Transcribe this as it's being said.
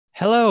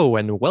Hello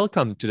and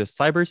welcome to the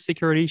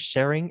Cybersecurity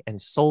Sharing and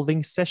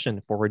Solving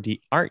session for the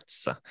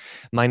arts.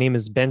 My name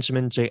is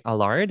Benjamin J.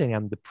 Allard and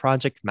I'm the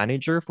project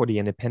manager for the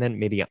Independent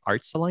Media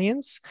Arts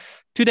Alliance.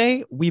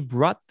 Today, we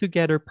brought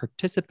together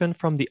participants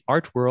from the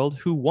art world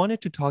who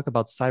wanted to talk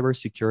about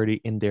cybersecurity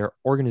in their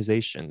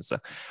organizations.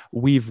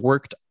 We've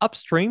worked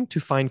upstream to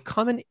find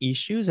common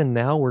issues and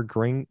now we're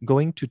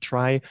going to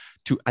try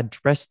to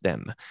address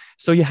them.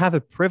 So you have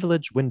a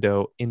privileged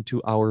window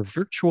into our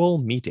virtual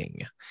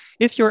meeting.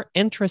 If you're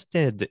interested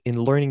in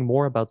learning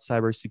more about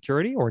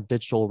cybersecurity or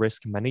digital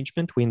risk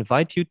management, we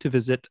invite you to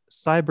visit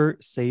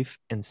Cyber Safe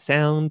and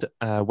Sound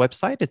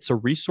website. It's a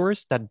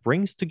resource that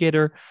brings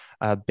together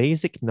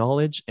basic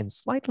knowledge and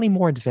slightly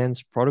more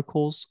advanced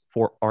protocols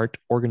for art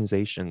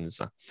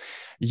organizations.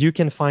 You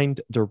can find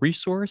the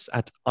resource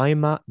at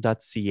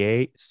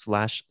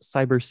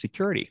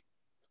imaa.ca/cybersecurity.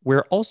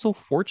 We're also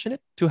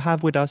fortunate to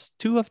have with us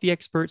two of the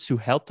experts who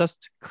helped us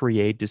to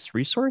create this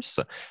resource,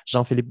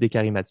 Jean-Philippe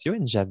Décarie-Mathieu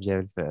and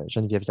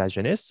Geneviève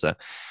Lajeunesse.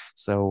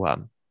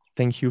 So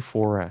thank you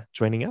for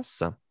joining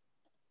us.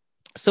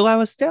 So I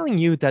was telling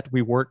you that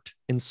we worked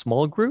in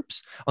small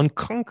groups on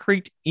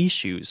concrete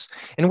issues,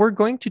 and we're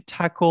going to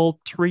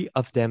tackle three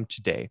of them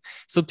today.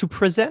 So to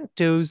present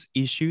those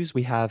issues,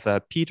 we have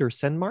Peter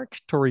Sandmark,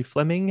 Tori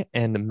Fleming,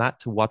 and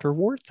Matt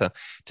Waterworth.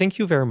 Thank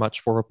you very much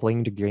for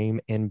playing the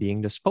game and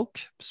being the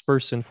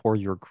spokesperson for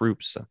your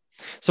groups.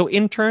 So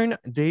in turn,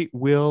 they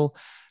will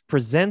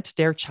present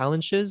their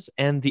challenges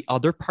and the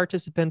other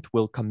participant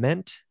will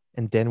comment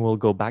and then we'll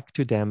go back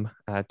to them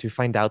to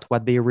find out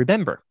what they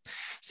remember.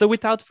 So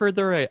without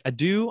further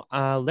ado,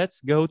 let's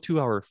go to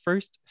our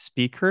first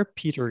speaker,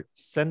 Peter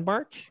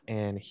Sandmark.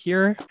 And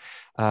here,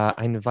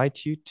 I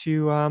invite you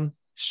to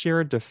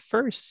share the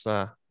first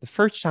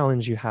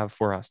challenge you have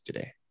for us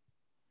today.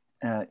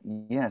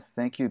 Yes,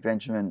 thank you,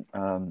 Benjamin.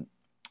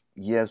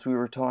 Yes, we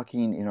were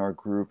talking in our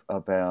group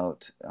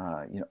about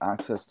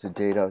access to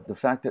data. The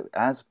fact that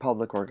as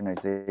public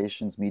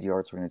organizations, media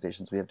arts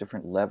organizations, we have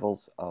different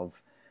levels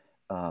of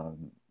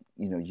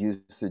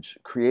usage,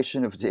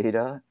 creation of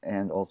data,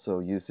 and also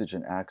usage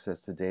and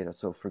access to data.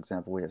 So, for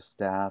example, we have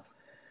staff,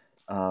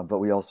 but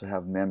we also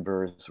have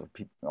members or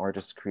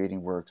artists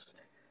creating works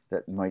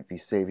that might be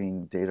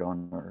saving data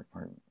on our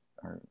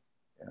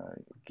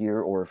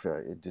gear, or if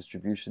a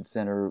distribution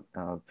center,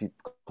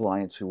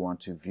 clients who want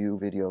to view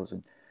videos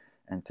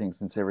and things,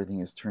 since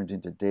everything is turned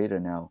into data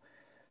now.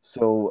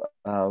 So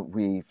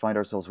we find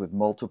ourselves with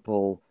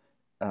multiple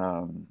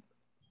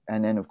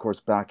and then, of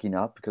course, backing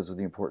up because of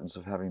the importance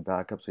of having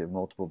backups. We have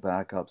multiple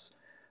backups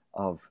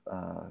of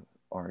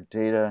our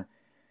data.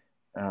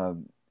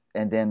 And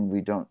then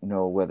we don't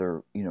know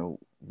whether,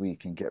 we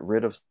can get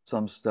rid of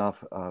some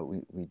stuff.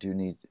 We do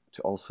need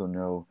to also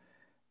know,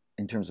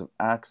 in terms of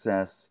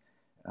access,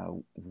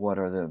 what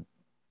are the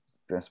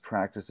best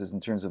practices in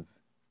terms of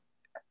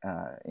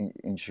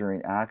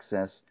ensuring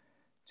access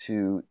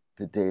to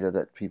the data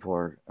that people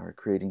are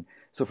creating.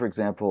 So, for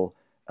example,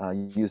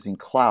 using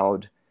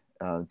cloud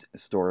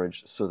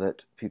storage so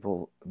that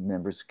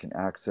members can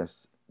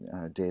access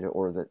data,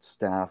 or that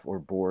staff or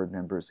board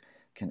members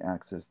can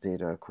access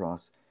data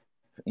across,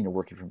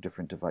 working from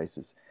different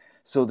devices.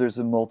 So there's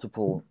a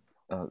multitude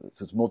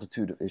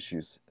of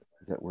issues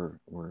that we're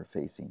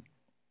facing.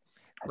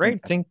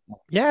 Great.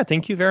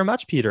 Thank you very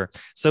much, Peter.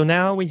 So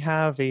now we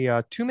have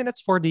 2 minutes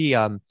for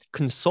the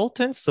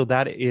consultants. So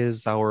that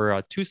is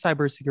our two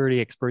cybersecurity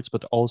experts,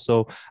 but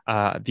also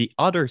the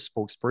other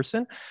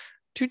spokesperson,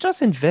 to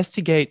just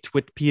investigate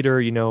with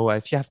Peter,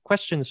 if you have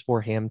questions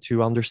for him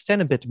to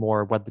understand a bit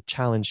more what the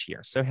challenge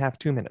here. So I have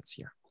 2 minutes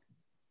here.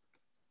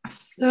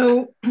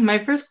 So my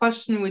first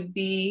question would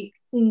be,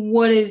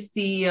 what is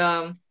the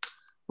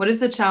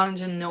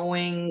challenge in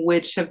knowing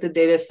which of the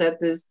data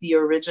set is the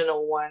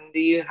original one? Do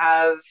you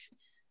have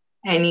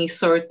any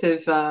sort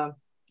of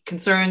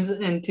concerns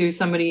into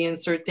somebody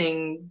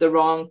inserting the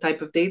wrong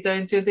type of data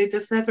into a data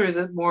set, or is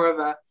it more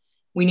of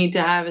we need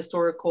to have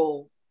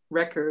historical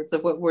records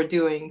of what we're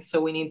doing,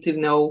 so we need to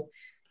know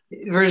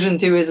version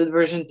 2, is it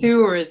version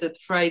 2 or is it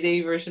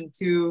Friday version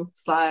 2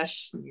 /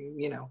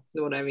 know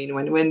what I mean,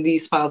 when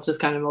these files just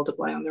kind of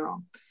multiply on their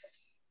own?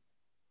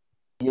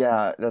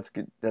 Yeah, that's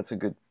good. That's a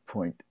good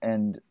point.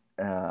 And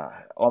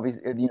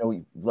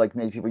obviously, like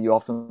many people, you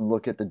often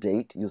look at the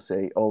date. You'll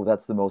say, oh,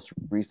 that's the most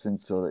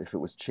recent, so if it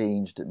was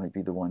changed, it might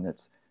be the one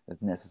that's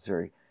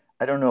necessary.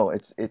 I don't know.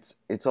 It's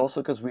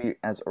also because we,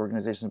 as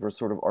organizations, we're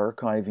sort of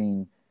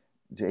archiving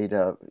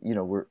data.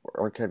 We're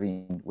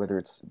archiving, whether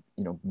it's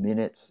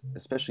minutes,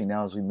 especially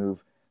now as we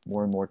move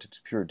more and more to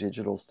pure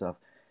digital stuff.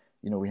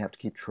 We have to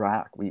keep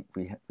track. We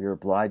are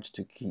obliged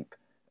to keep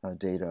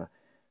data.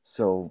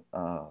 So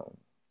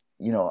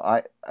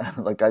I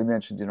like I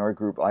mentioned in our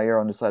group, I err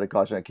on the side of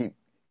caution. I keep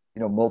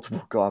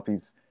multiple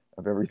copies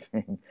of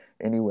everything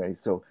anyway.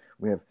 So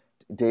we have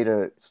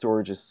data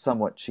storage is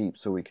somewhat cheap,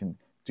 so we can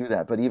do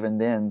that. But even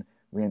then,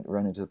 we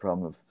run into the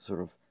problem of sort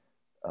of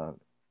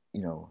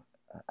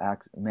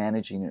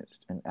managing it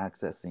and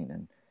accessing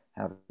and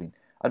having.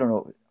 I don't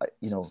know.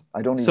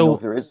 I don't even know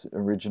if there is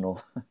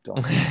original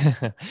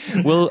document.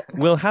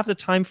 We'll have the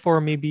time for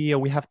maybe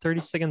we have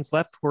 30 seconds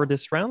left for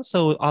this round.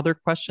 So other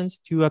questions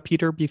to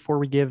Peter before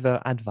we give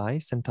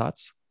advice and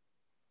thoughts?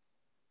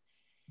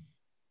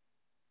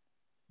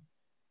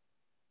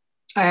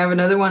 I have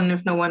another one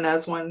if no one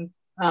has one.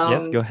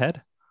 Yes, go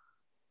ahead.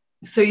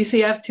 So you say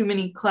you have too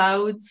many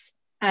clouds.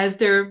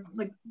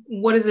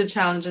 What is the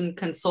challenge in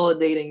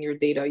consolidating your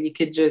data? You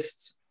could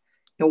just,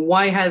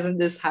 why hasn't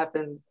this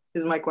happened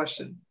is my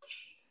question.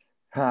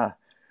 I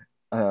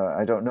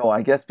don't know.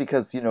 I guess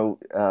because,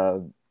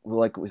 even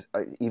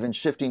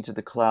shifting to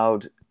the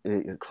cloud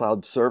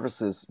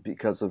services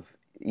because of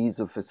ease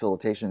of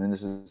facilitation, and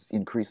this has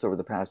increased over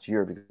the past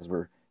year because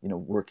we're,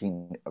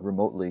 working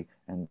remotely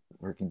and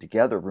working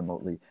together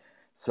remotely.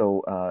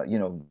 So,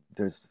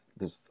 there's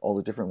all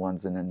the different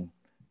ones, and then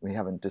we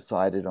haven't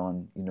decided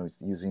on,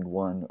 using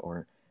one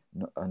or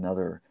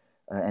another.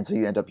 And so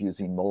you end up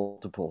using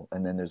multiple,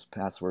 and then there's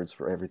passwords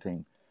for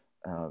everything.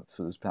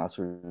 So there's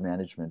password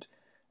management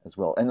as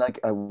well. And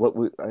a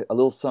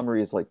little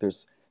summary is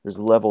there's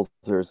levels,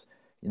 there's,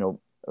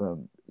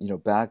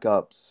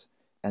 backups,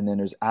 and then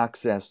there's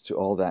access to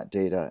all that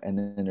data, and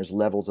then there's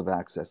levels of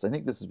access. I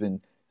think this has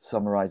been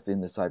summarized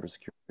in the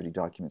cybersecurity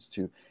documents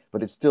too,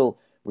 but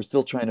we're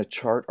still trying to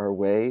chart our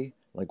way,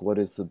 what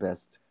is the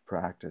best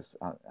practice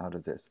out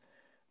of this.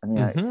 I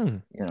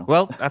mean,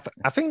 Well,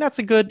 I think that's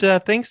a good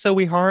thing. So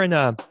we are in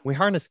a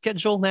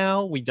schedule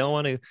now. We don't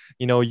want to,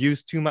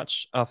 use too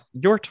much of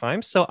your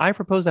time. So I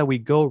propose that we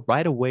go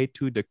right away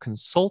to the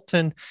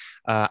consultant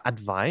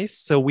advice.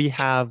 So we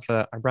have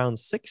around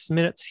 6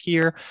 minutes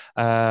here.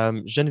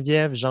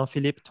 Geneviève,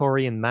 Jean-Philippe,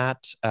 Tori, and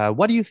Matt,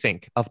 what do you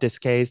think of this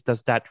case?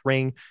 Does that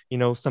ring,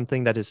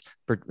 something that is,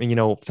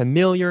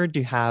 familiar? Do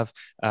you have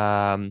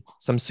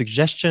some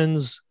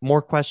suggestions,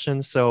 more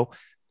questions? So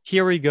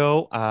here we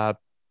go.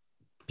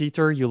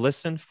 Peter, you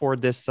listen for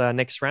this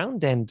next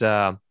round, and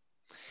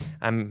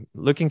I'm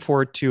looking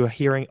forward to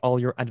hearing all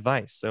your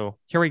advice. So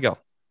here we go.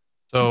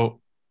 So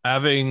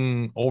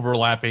having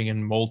overlapping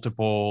and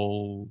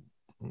multiple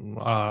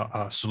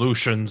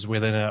solutions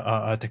within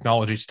a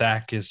technology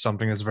stack is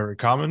something that's very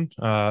common.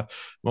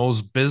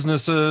 Most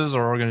businesses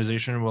or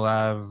organizations will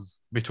have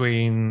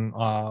between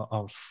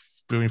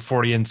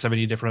 40 and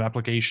 70 different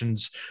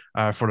applications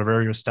for the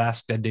various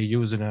tasks that they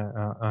use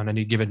on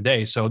any given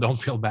day. So don't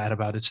feel bad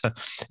about it.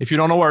 If you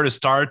don't know where to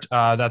start,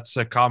 that's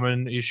a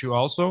common issue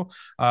also.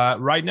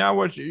 Right now,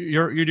 what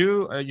you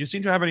do, you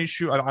seem to have an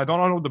issue. I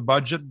don't know the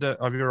budget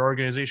of your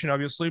organization,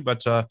 obviously,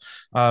 but a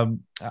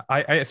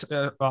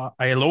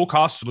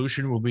low-cost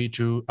solution will be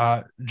to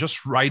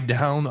just write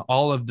down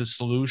all of the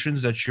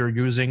solutions that you're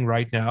using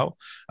right now,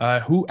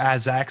 who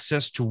has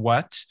access to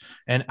what,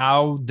 and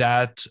how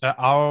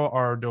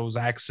are those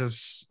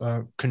access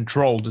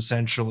controlled,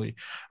 essentially.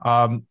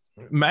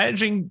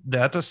 Managing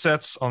data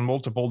sets on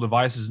multiple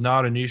devices is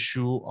not an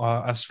issue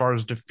as far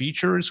as the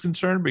feature is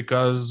concerned,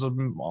 because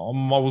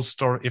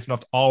most, or if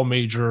not all,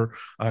 major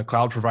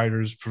cloud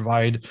providers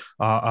provide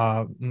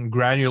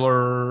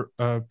granular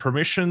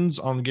permissions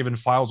on given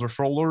files or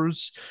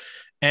folders,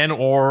 and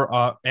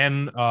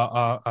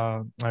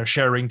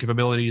sharing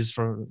capabilities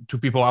to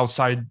people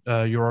outside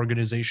your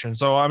organization.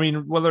 So, I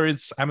mean, whether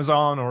it's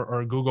Amazon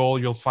or Google,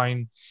 you'll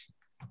find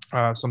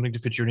something to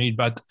fit your need.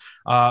 But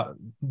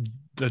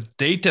the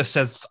data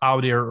sets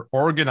out there,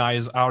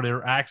 organize out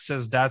there,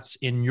 access, that's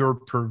in your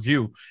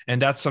purview,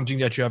 and that's something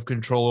that you have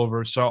control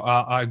over. So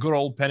a good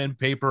old pen and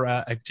paper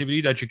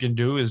activity that you can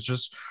do is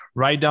just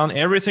write down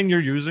everything you're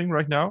using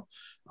right now,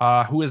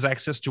 who has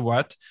access to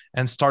what,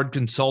 and start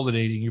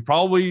consolidating. You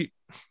probably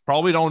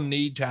don't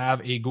need to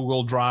have a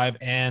Google Drive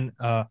and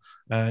an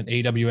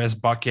AWS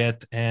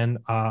bucket and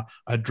a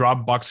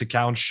Dropbox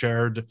account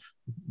shared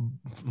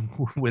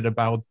with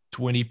about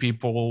 20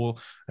 people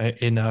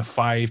in a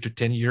 5 to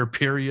 10 year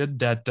period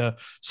that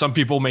some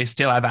people may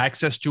still have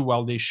access to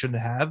while they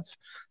shouldn't have.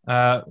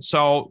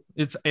 So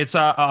it's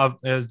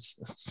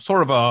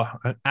sort of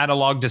an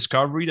analog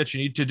discovery that you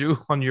need to do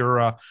on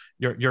your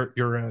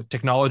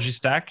technology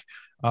stack.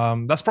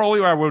 That's probably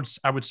where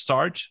I would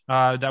start.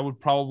 That would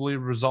probably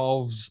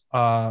resolve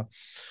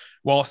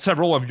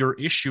several of your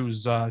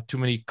issues. Too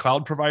many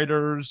cloud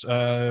providers,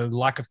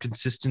 lack of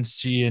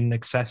consistency in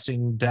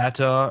accessing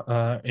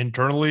data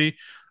internally.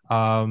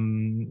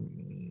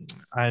 And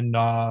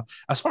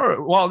as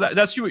far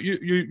that's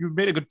you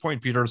made a good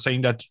point, Peter,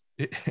 saying that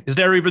is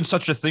there even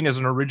such a thing as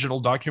an original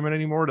document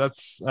anymore?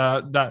 That's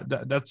a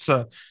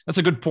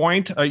good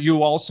point. You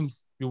will also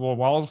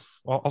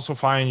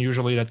find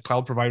usually that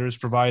cloud providers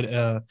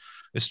provide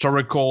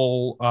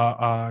historical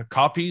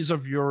copies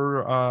of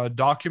your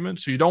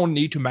documents, so you don't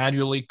need to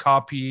manually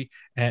copy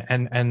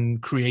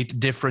and create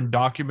different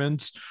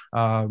documents.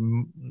 A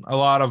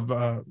lot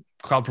of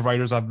cloud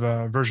providers have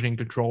versioning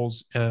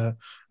controls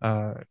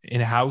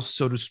in-house,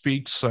 so to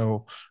speak.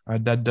 So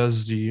that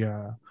does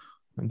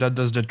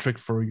the trick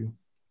for you.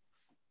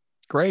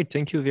 Great.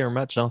 Thank you very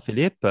much,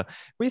 Jean-Philippe.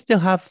 We still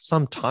have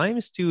some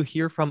times to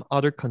hear from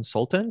other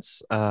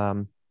consultants.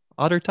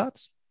 Other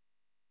thoughts?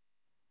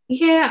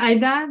 Yeah,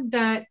 I'd add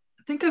that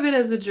think of it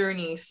as a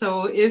journey.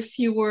 So if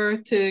you were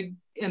to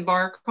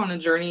embark on a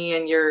journey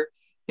and you're,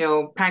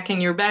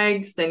 packing your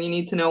bags, then you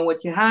need to know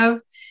what you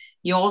have.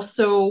 You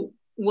also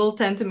will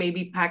tend to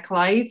maybe pack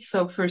light.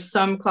 So for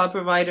some cloud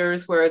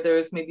providers where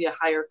there's maybe a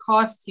higher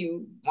cost,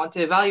 you want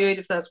to evaluate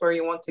if that's where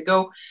you want to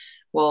go.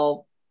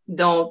 Well,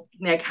 don't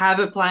have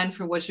a plan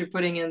for what you're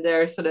putting in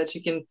there so that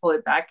you can pull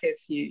it back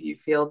if you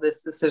feel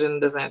this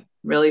decision doesn't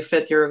really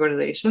fit your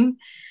organization.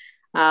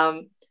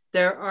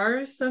 There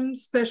are some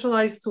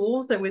specialized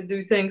tools that would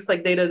do things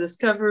like data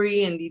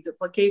discovery and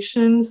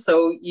deduplication.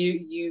 So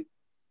you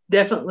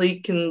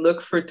definitely can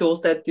look for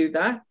tools that do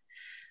that.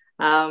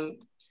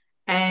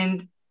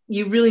 And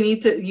you really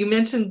need to, you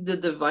mentioned the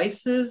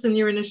devices in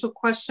your initial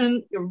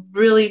question, you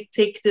really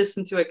take this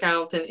into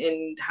account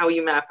in how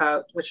you map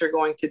out what you're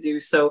going to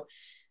do. So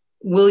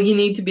will you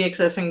need to be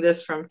accessing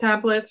this from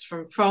tablets,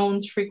 from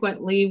phones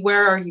frequently?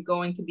 Where are you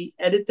going to be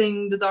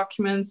editing the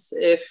documents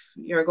if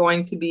you're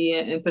going to be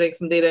inputting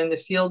some data in the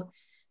field?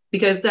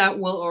 Because that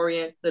will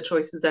orient the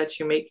choices that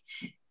you make.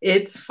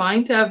 It's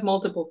fine to have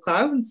multiple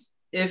clouds,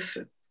 if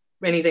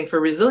anything, for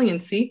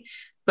resiliency,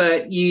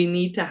 but you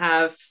need to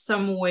have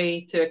some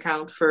way to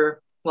account for,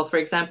 well, for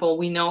example,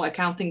 we know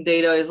accounting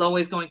data is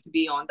always going to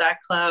be on that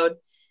cloud,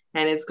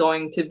 and it's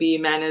going to be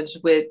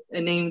managed with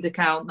a named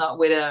account, not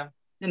with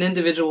an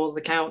individual's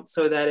account,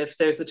 so that if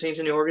there's a change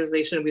in the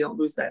organization, we don't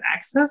lose that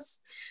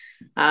access.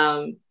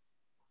 And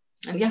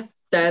yeah,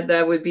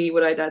 that would be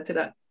what I'd add to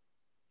that.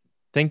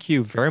 Thank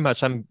you very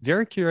much. I'm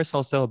very curious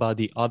also about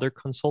the other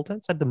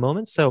consultants at the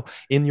moment. So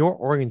in your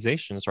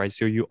organizations, right?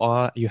 So you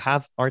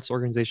have arts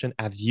organization.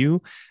 Have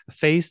you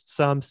faced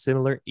some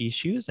similar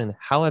issues, and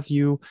how have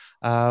you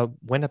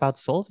went about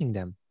solving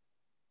them?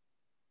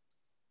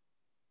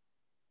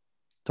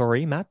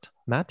 Tori, Matt,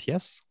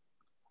 yes.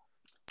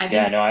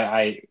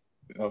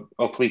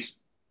 Please.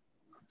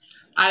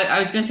 I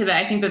was going to say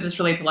that I think that this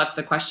relates a lot to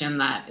the question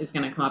that is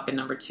going to come up in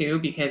number 2,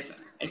 because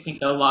I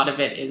think a lot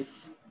of it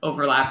is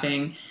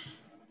overlapping.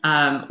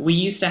 We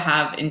used to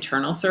have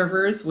internal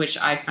servers, which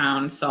I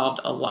found solved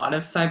a lot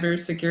of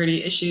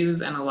cybersecurity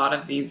issues and a lot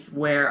of these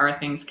where are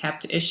things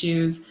kept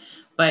issues,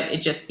 but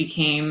it just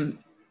became,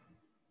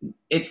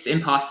 it's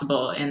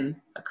impossible in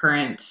a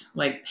current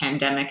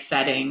pandemic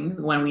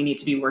setting when we need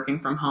to be working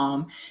from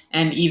home,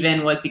 and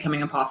even was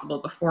becoming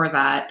impossible before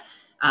that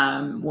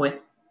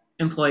with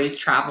employees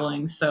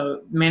traveling.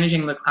 So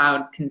managing the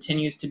cloud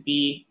continues to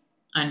be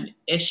an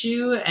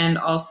issue. And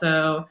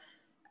also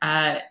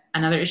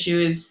another issue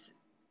is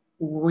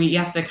we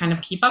have to kind of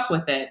keep up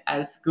with it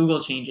as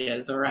Google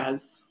changes or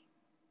as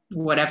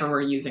whatever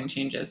we're using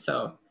changes.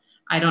 So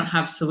I don't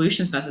have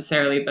solutions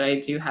necessarily, but I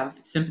do have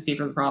sympathy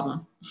for the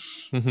problem.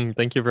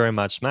 Thank you very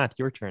much. Matt,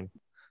 your turn.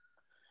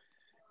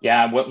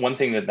 Yeah, one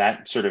thing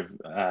that sort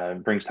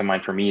of brings to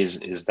mind for me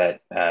is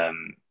that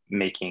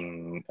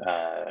making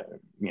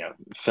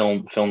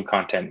film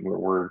content,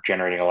 we're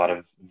generating a lot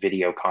of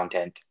video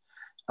content,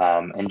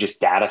 and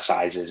just data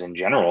sizes in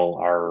general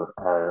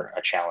are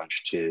a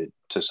challenge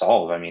to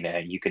solve. I mean,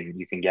 you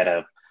can get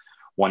a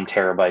 1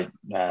 terabyte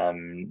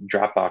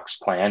Dropbox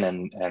plan,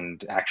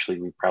 and actually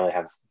we probably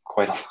have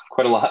quite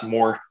a lot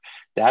more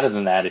data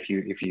than that if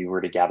you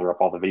were to gather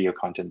up all the video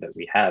content that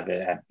we have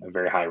at a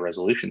very high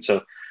resolution.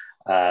 So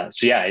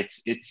yeah,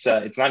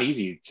 it's not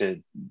easy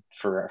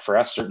for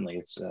us. Certainly,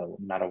 it's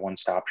not a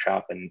one-stop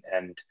shop.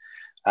 And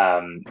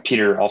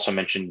Peter also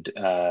mentioned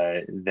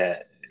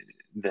that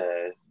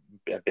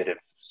a bit of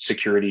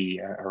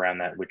security around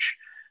that, which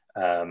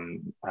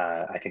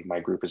I think my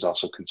group is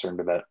also concerned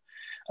about.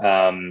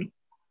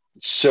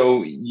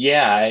 So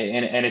yeah,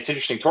 and it's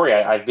interesting, Tori.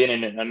 I've been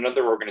in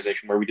another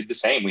organization where we did the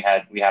same. We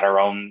had our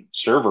own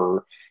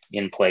server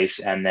in place,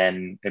 and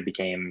then it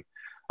became,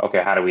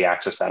 okay, how do we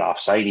access that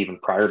offsite even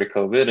prior to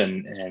COVID?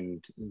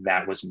 And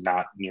that was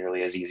not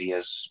nearly as easy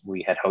as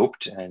we had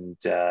hoped. And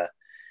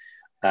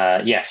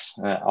yes,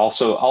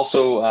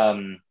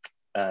 also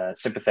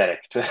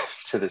sympathetic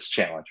to this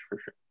challenge for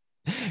sure.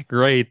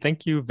 Great,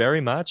 thank you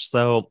very much.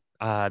 So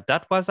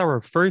that was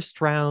our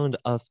first round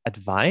of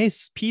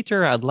advice.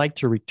 Peter, I'd like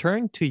to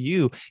return to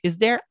you. Is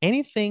there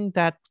anything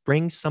that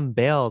rings some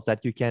bells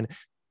that you can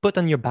put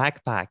on your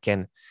backpack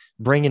and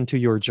bring into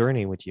your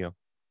journey with you?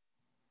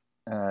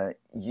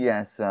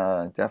 Yes,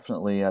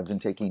 definitely. I've been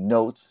taking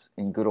notes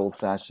in good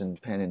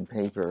old-fashioned pen and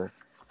paper,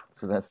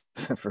 so that's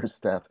the first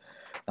step.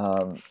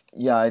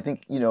 Yeah, I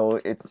think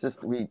it's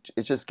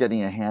just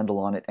getting a handle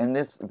on it, and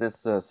this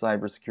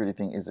cybersecurity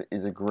thing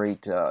is a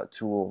great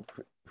tool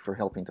for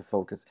helping to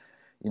focus.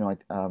 We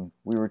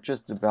were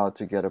just about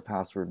to get a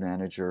password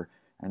manager,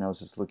 and I was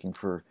just looking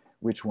for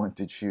which one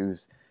to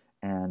choose,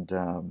 and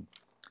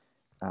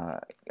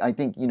I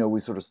think we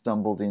sort of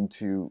stumbled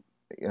into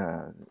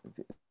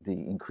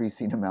the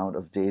increasing amount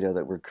of data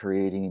that we're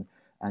creating,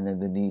 and then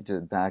the need to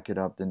back it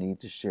up, the need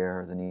to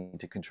share, the need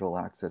to control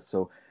access.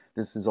 So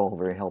this is all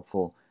very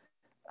helpful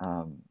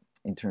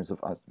in terms of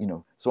us,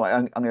 So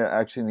I'm going to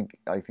actually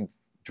I think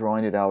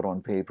drawing it out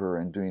on paper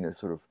and doing a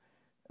sort of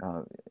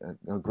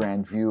a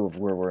grand view of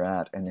where we're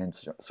at, and then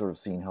sort of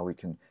seeing how we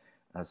can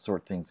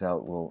sort things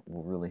out will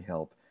really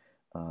help.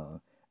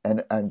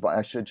 And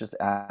I should just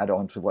add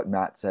on to what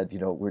Matt said.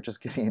 We're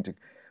just getting into.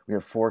 We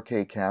have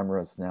 4K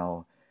cameras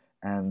now,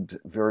 and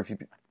very few.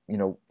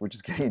 We're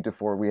just getting into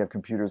 4. We have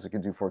computers that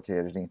can do 4K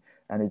editing,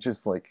 and it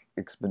just like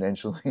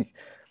exponentially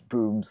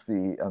booms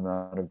the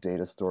amount of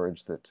data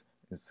storage that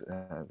is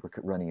we're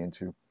running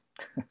into.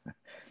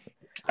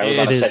 I was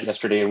on a set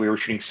yesterday, and we were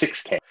shooting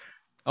 6K.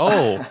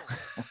 Oh,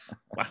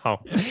 wow.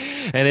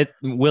 And it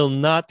will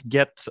not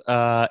get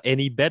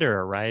any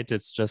better, right?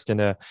 It's just going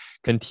to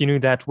continue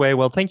that way.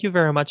 Well, thank you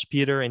very much,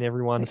 Peter, and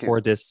everyone for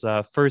this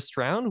first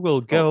round. We'll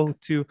go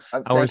to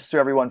thanks to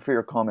everyone for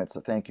your comments. So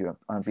thank you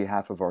on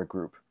behalf of our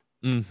group.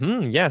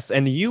 Yes,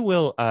 and you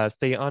will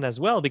stay on as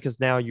well, because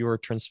now you're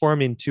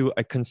transformed into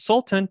a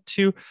consultant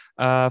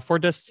for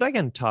the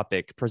second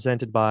topic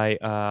presented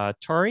by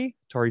Tori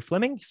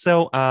Fleming.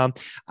 So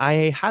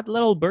I had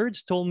little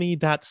birds told me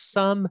that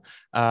some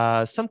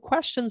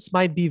questions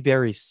might be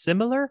very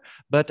similar,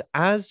 but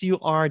as you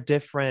are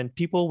different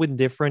people with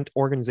different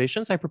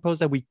organizations, I propose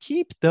that we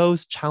keep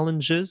those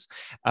challenges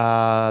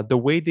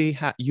the way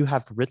you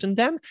have written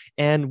them,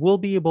 and we'll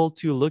be able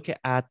to look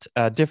at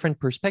different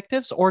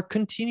perspectives or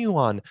continue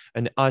on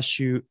an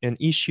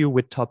issue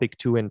with topic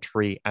 2 and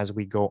 3 as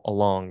we go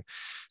along.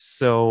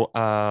 So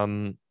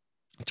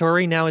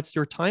Tori, now it's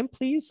your time.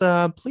 Please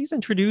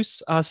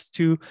introduce us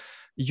to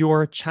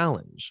your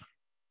challenge.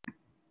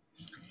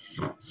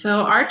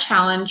 So our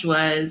challenge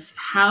was,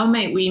 how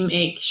might we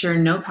make sure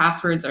no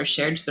passwords are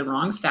shared to the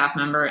wrong staff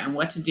member, and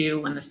what to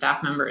do when the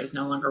staff member is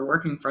no longer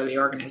working for the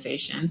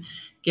organization,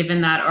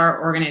 given that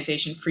our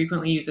organization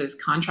frequently uses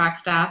contract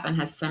staff and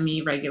has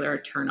semi-regular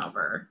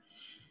turnover.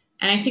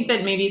 And I think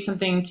that maybe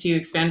something to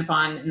expand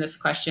upon in this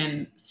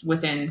question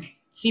within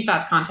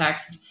CFAT's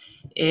context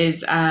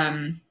is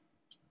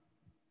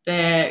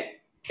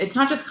it's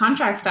not just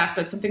contract staff,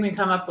 but something we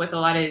come up with a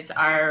lot is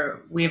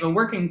we have a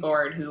working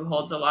board who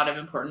holds a lot of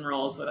important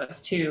roles with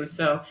us too.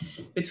 So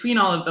between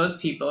all of those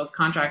people, as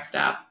contract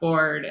staff,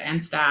 board,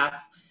 and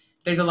staff,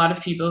 there's a lot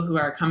of people who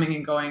are coming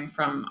and going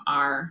from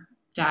our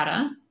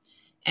data.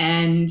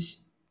 And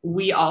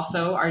we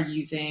also are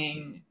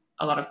using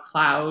a lot of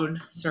cloud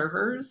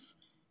servers,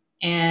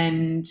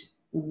 and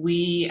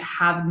we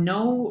have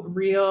no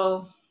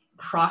real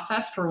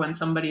process for when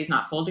somebody is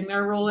not holding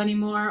their role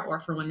anymore, or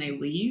for when they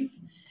leave.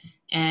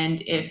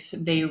 And if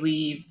they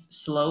leave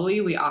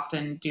slowly, we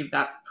often do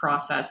that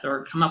process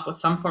or come up with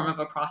some form of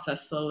a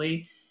process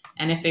slowly.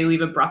 And if they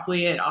leave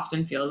abruptly, it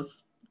often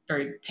feels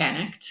very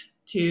panicked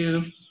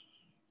to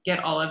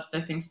get all of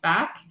the things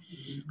back.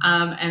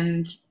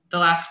 And the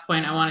last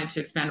point I wanted to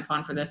expand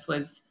upon for this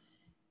was,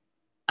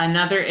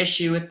 another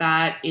issue with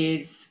that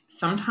is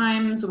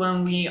sometimes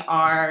when we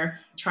are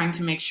trying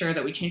to make sure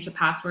that we change the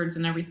passwords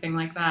and everything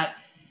like that,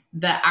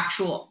 the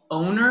actual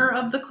owner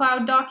of the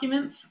cloud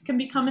documents can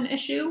become an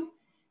issue.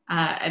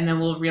 And then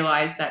we'll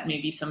realize that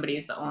maybe somebody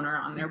is the owner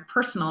on their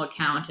personal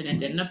account and it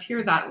didn't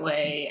appear that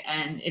way.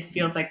 And it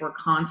feels like we're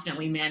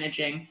constantly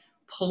managing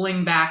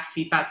pulling back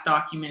CFAT's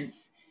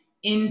documents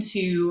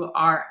into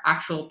our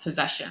actual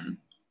possession.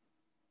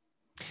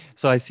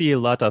 So I see a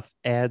lot of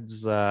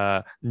heads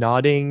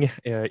nodding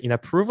in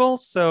approval.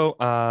 So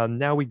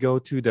now we go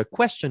to the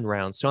question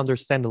rounds to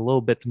understand a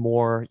little bit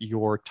more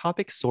your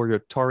topics. So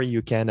Tori,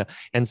 you can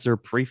answer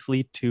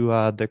briefly to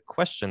the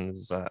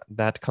questions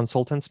that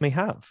consultants may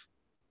have.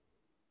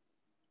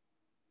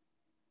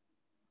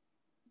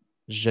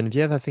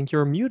 Geneviève, I think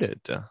you're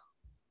muted.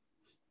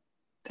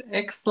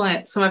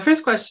 Excellent. So my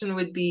first question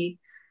would be,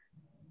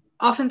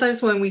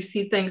 oftentimes when we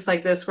see things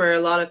like this where a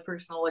lot of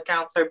personal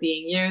accounts are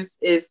being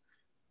used, is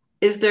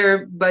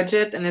there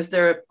budget and is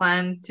there a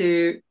plan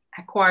to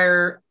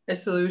acquire a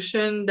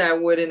solution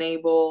that would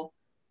enable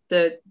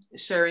the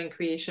sharing,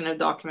 creation of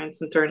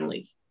documents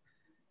internally?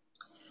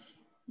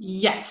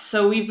 Yes.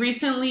 So we've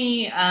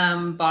recently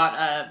bought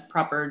a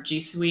proper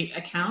G Suite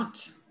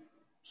account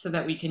so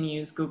that we can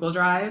use Google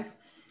Drive.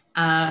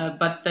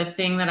 But the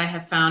thing that I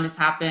have found has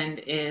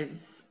happened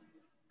is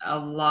a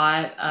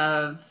lot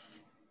of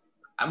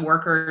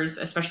workers,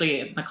 especially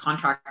in the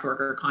contract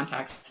worker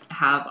context,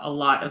 have a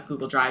lot of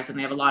Google Drives and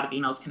they have a lot of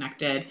emails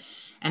connected.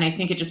 And I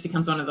think it just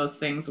becomes one of those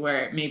things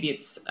where maybe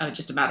it's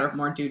just a matter of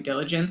more due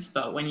diligence.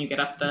 But when you get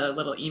up the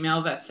little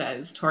email that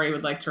says, Tori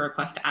would like to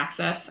request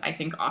access, I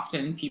think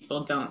often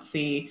people don't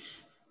see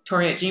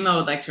Tori at Gmail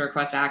would like to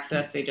request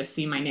access. They just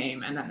see my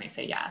name and then they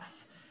say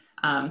yes.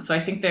 So I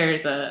think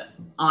there's a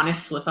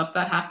honest slip up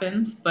that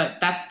happens, but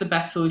that's the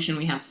best solution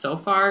we have so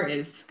far,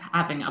 is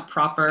having a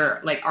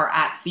proper, like our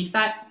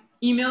 @CFAT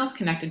emails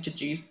connected to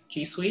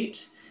G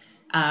Suite.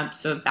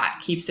 So that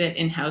keeps it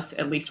in-house,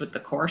 at least with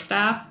the core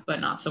staff, but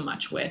not so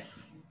much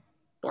with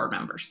board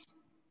members.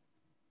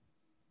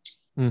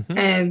 Mm-hmm.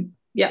 And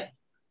yeah.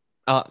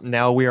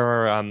 Now we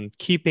are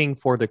keeping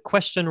for the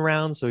question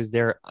round. So is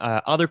there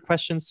other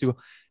questions to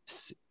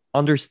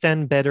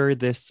understand better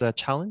this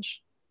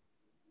challenge?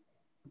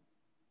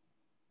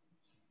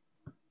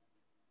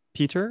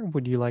 Peter,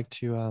 would you like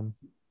to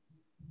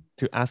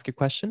ask a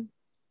question?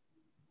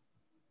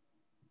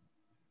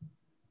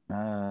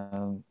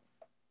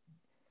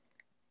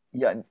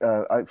 Yeah.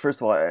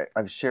 First of all,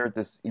 I've shared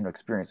this,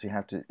 experience.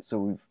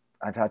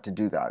 I've had to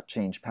do that,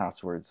 change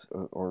passwords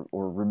or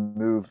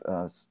remove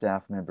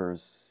staff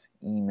members'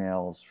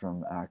 emails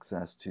from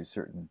access to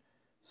certain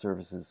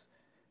services.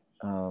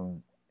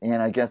 And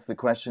I guess the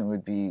question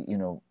would be,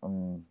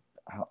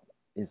 how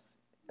is,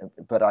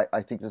 but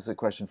I think this is a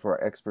question for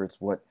our experts.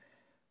 What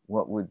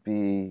would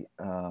be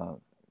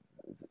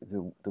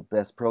the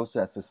best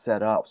process to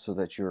set up so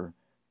that you're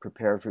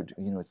prepared for,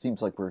 it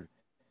seems like we're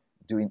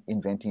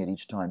inventing it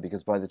each time,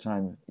 because by the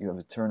time you have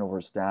a turnover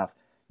of staff,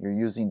 you're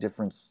using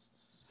different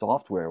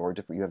software or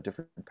you have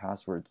different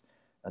passwords.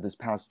 This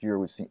past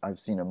year, I've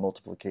seen a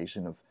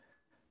multiplication of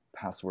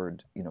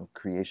password,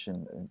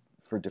 creation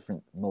for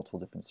multiple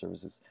different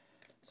services.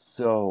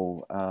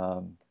 So,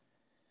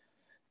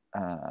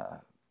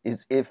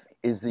 is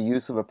the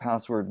use of a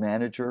password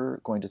manager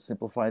going to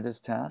simplify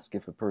this task?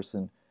 If a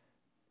person,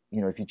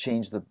 if you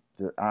change the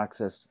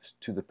access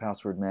to the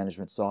password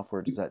management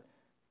software, does that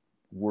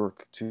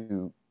work so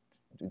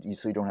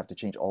you don't have to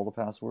change all the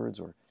passwords?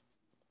 Or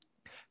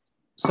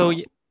so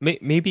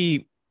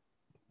maybe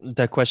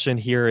the question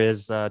here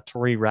is,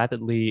 Tori,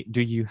 rapidly,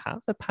 do you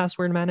have a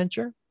password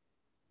manager?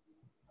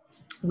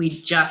 We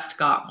just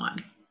got one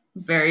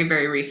very,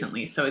 very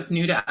recently, so it's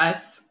new to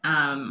us.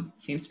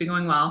 Seems to be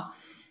going well,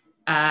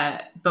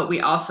 but we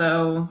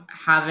also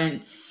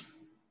haven't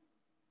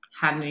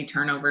had any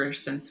turnover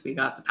since we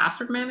got the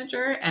password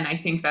manager, and I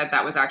think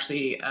that was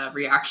actually a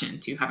reaction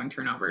to having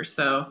turnover.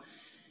 So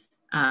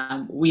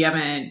we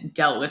haven't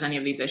dealt with any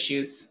of these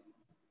issues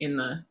in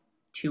the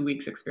 2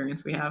 weeks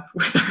experience we have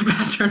with our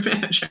password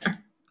manager.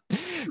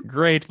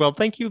 Great. Well,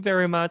 thank you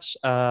very much.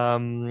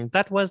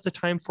 That was the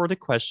time for the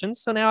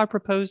questions. So now I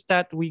propose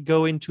that we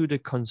go into the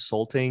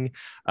consulting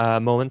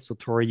moment. So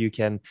Tori, you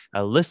can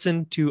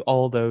listen to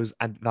all those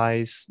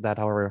advice that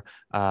our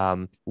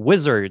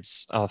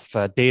wizards of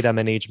data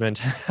management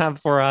have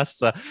for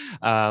us.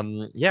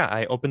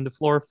 I open the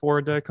floor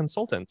for the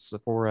consultants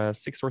for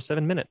 6 or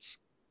 7 minutes.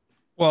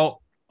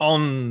 Well,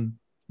 on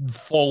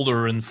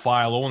folder and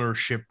file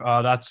ownership,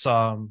 that's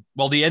the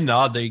head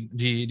nodding.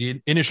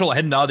 The initial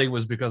head nodding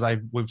was because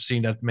we've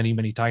seen that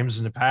many times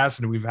in the past,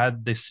 and we've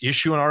had this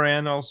issue on our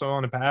end also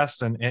in the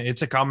past, and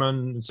it's a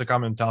common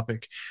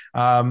topic.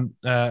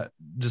 The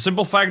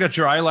simple fact that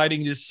you're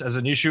highlighting this as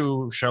an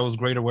issue shows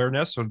great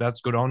awareness, so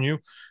that's good on you.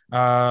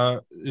 And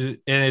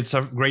it's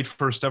a great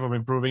first step of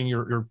improving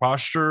your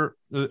posture.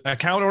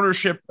 Account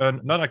ownership,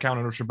 not account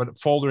ownership, but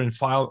folder and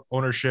file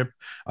ownership.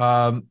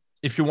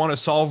 If you want to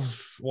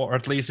solve or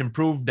at least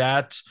improve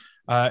that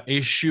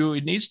issue,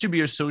 it needs to be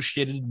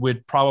associated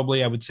with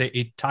probably, I would say,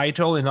 a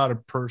title and not a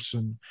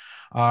person.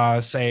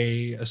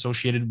 Say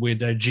associated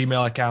with a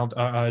Gmail account,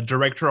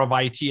 director of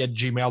IT at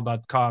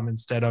gmail.com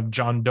instead of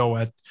John Doe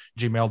at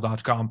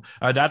gmail.com.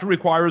 That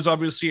requires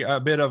obviously a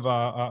bit of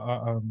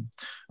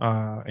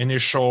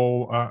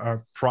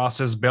initial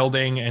process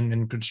building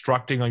and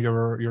constructing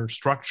your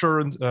structure,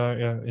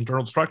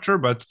 internal structure,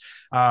 but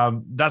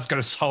that's going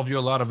to solve you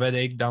a lot of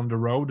headache down the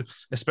road,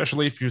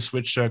 especially if you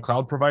switch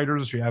cloud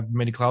providers, if you have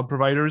many cloud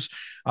providers.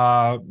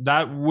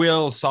 That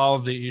will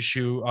solve the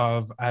issue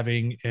of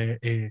having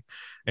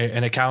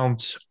an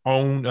account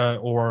owned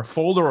or a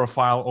folder or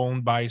file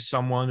owned by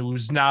someone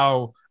who's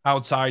now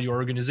outside your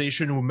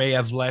organization, who may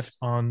have left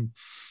on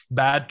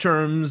bad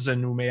terms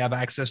and who may have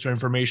access to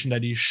information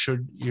that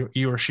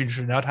he or she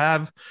should not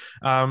have.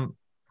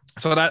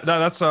 So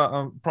that's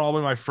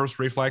probably my first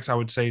reflex. I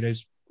would say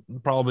that's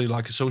probably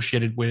like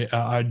associated with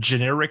a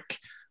generic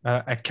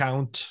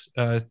account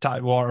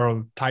type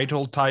or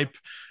title type,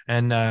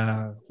 and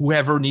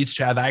whoever needs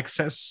to have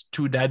access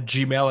to that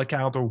Gmail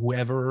account or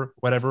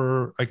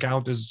whatever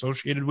account is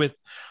associated with,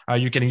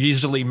 you can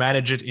easily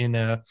manage it in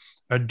a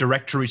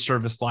directory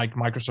service like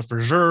Microsoft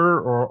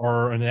Azure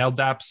or an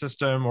LDAP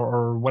system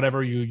or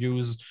whatever you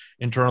use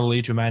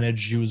internally to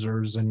manage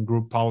users and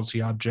group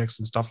policy objects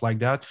and stuff like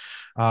that,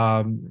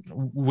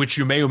 which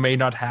you may or may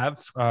not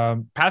have.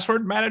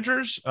 Password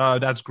managers,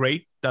 that's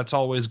great. That's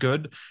always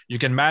good. You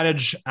can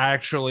manage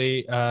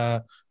actually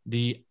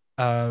the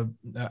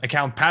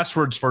account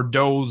passwords for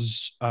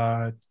those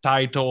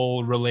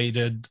title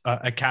related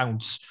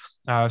accounts.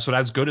 So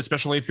that's good,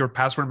 especially if your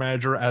password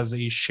manager has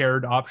a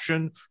shared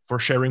option for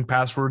sharing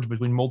passwords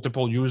between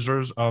multiple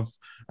users of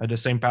the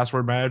same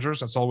password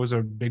managers. That's always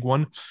a big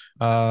one.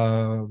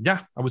 I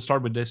would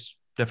start with this,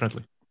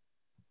 definitely.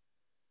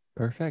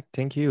 Perfect.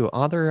 Thank you.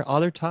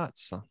 Other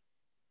thoughts?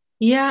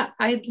 Yeah,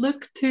 I'd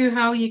look to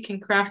how you can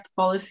craft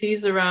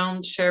policies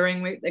around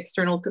sharing with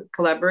external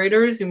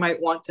collaborators. You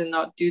might want to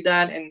not do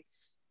that and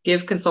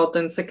give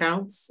consultants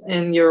accounts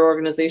in your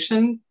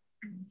organization,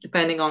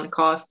 depending on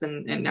cost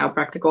and how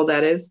practical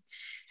that is.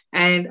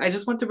 And I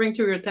just want to bring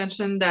to your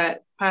attention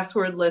that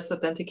passwordless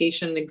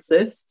authentication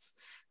exists.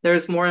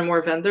 There's more and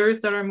more vendors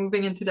that are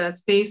moving into that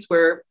space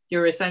where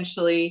you're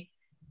essentially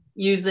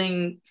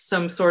using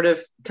some sort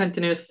of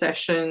continuous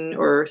session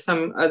or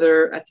some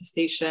other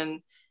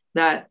attestation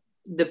that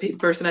the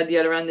person at the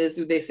other end is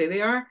who they say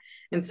they are.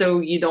 And so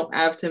you don't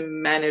have to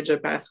manage a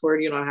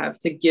password. You don't have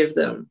to give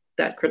them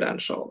that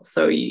credential.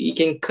 So you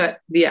can cut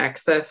the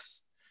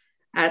access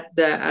at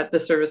the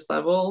service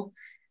level,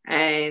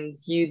 and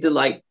you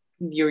delight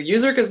your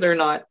user because they're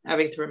not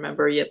having to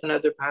remember yet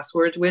another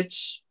password,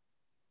 which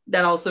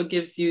that also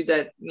gives you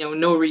that,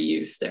 no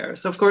reuse there.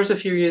 So of course,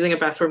 if you're using a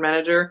password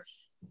manager,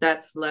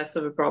 that's less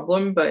of a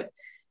problem, but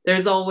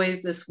there's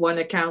always this one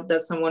account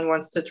that someone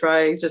wants to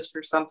try just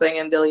for something,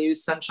 and they'll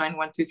use Sunshine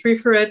 123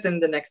 for it.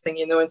 And the next thing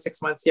you know, in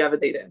 6 months, you have a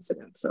data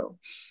incident. So,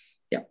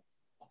 yeah.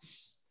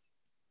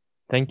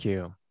 Thank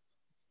you.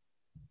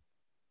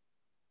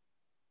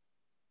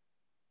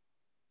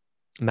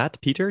 Matt,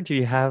 Peter, do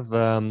you have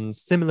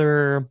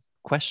similar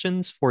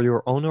questions for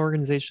your own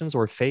organizations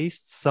or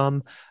faced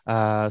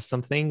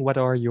something? What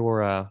are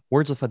your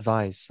words of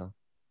advice?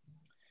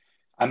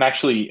 I'm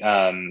actually,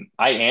 I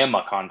am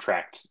a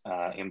contract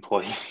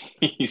employee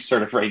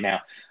sort of right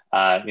now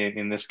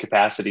in this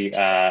capacity.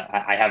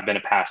 I have been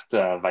a past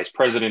vice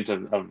president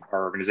of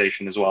our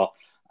organization as well.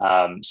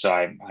 So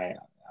I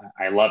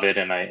love it,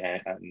 and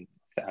I'm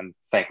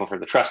thankful for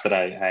the trust that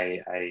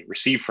I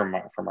receive from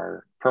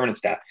our permanent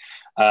staff.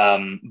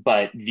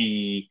 But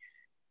now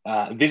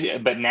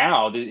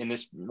in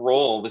this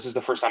role, this is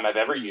the first time I've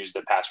ever used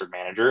a password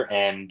manager,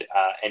 and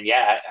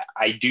yeah,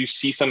 I do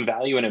see some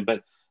value in it,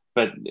 but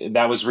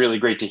that was really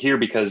great to hear,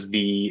 because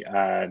the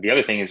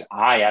other thing is,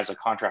 I, as a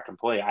contract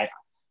employee,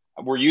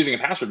 we're using a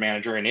password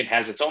manager and it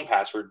has its own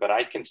password, but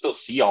I can still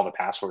see all the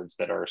passwords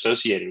that are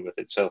associated with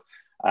it. So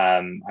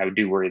I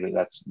do worry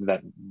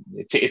that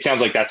it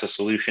sounds like that's a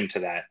solution to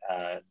that.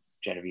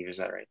 Geneviève, is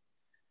that right?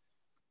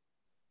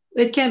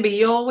 It can be.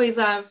 You always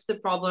have the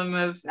problem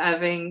of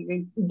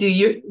having, do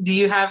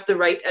you have the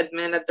right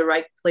admin at the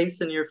right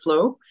place in your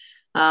flow?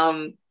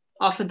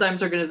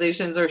 Oftentimes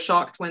organizations are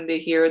shocked when they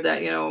hear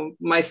that,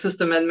 my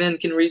system admin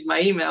can read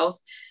my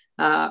emails,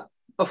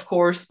 of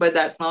course, but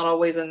that's not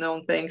always a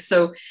known thing.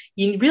 So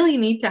you really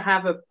need to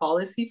have a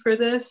policy for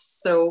this.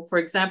 So for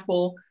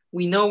example,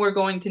 we know we're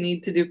going to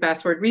need to do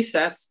password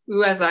resets.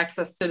 Who has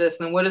access to this,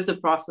 and what is the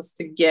process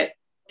to get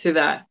to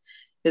that?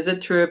 Is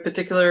it through a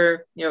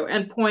particular,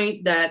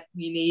 endpoint that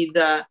you need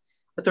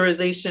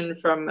authorization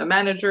from a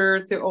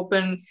manager to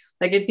open?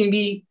 Like, it can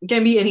be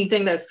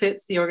anything that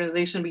fits the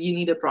organization, but you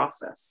need a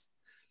process.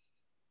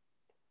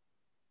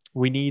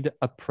 We need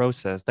a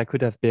process. That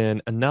could have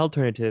been an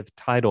alternative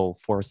title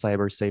for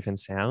Cyber Safe and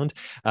Sound.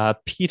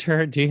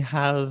 Peter, do you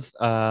have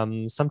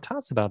some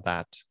thoughts about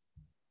that?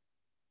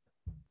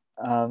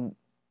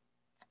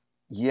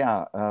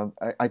 Yeah,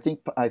 I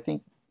think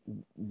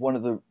one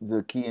of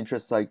the key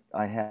interests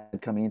I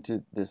had coming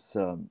into this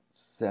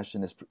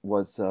session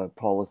was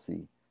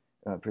policy,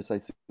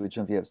 precisely what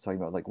Geneviève was talking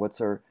about. Like,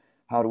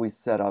 how do we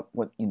set up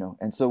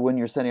and so when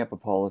you're setting up a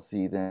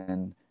policy,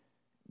 then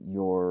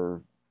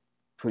you're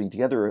putting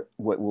together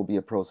what will be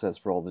a process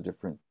for all the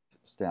different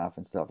staff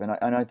and stuff.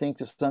 And I think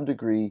to some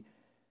degree,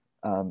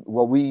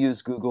 we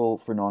use Google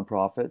for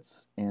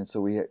nonprofits, and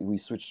so we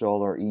switched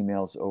all our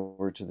emails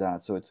over to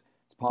that. So it's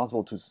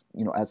possible to,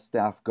 as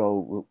staff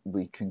go,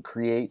 we can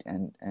create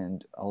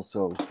and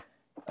also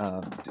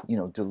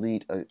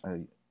delete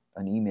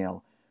an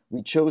email.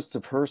 We chose to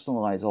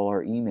personalize all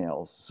our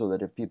emails so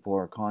that if people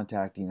are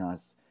contacting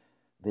us,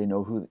 they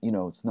know who,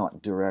 it's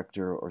not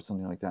director or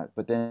something like that.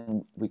 But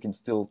then we can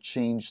still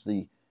change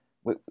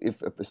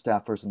if a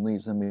staff person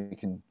leaves, then we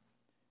can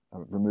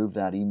remove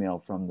that email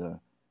from the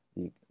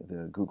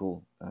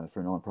Google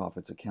for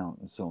Nonprofits account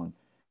and so on.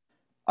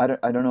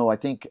 I don't know. I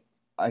think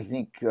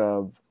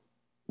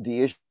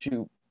the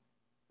issue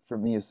for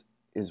me is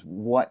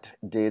what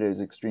data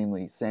is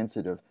extremely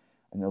sensitive,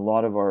 and a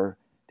lot of our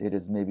data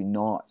is maybe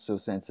not so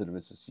sensitive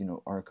as this,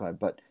 archive.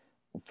 But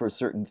for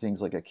certain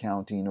things like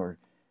accounting,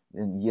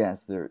 and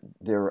yes,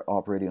 they're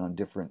operating on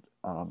different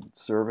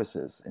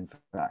services, in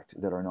fact,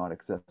 that are not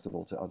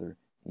accessible to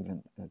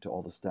even to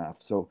all the staff.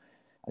 So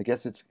I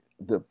guess it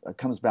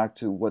comes back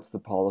to what's the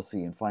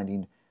policy and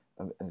finding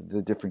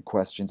the different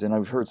questions. And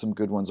I've heard some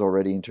good ones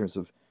already in terms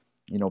of,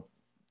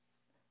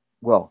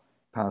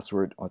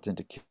 password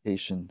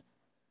authentication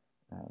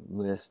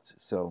list.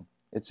 So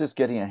it's just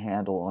getting a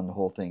handle on the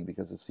whole thing,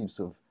 because it seems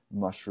to have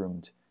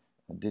mushroomed.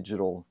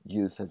 Digital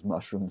use has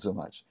mushroomed so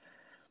much.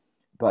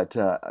 But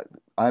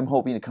I'm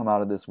hoping to come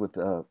out of this with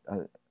a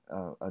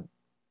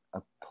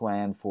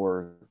plan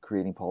for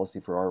creating policy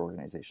for our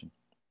organization.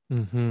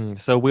 Mm-hmm.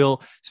 So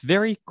we'll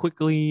very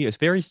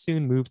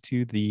soon move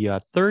to the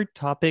third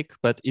topic,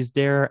 but is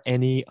there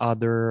any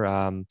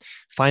other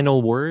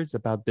final words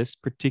about this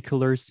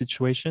particular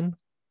situation?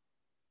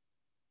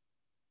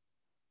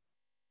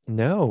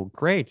 No,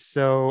 great.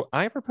 So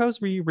I propose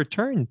we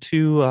return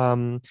to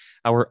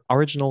our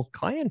original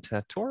client,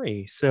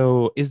 Tori.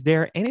 So is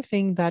there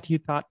anything that you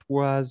thought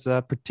was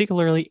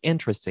particularly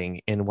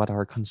interesting in what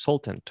our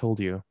consultant told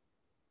you?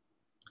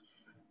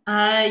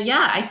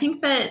 Yeah, I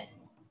think that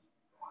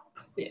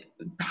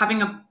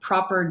having a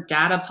proper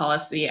data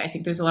policy, I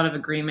think there's a lot of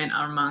agreement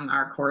among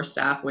our core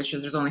staff, which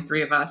is there's only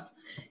 3 of us,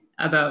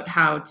 about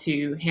how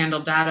to handle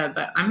data,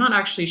 but I'm not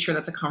actually sure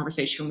that's a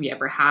conversation we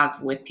ever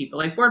have with people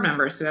like board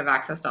members who have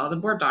access to all the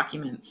board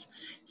documents.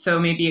 So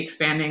maybe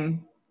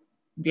expanding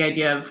the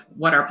idea of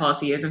what our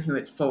policy is and who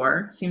it's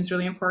for seems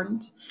really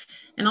important.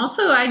 And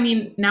also, I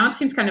mean, now it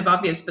seems kind of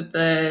obvious, but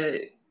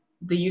the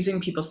using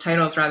people's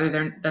titles rather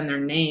than their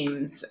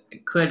names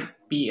could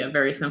be a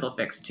very simple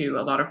fix to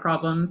a lot of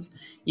problems.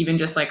 Even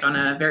just like on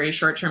a very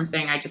short-term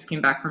thing, I just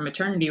came back from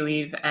maternity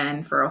leave,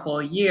 and for a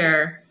whole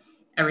year,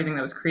 everything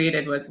that was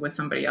created was with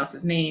somebody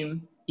else's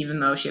name, even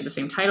though she had the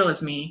same title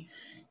as me.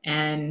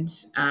 And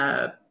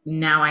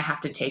now I have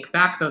to take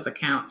back those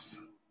accounts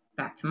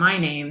back to my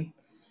name.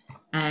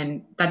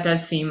 And that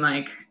does seem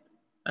like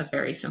a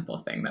very simple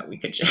thing that we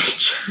could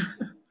change.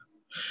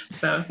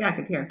 So yeah,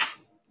 good to hear.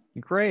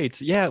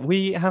 Great. Yeah,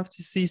 we have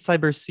to see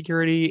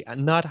cybersecurity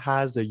not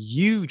as a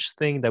huge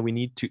thing that we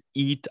need to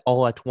eat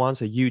all at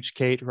once, a huge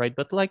cake, right?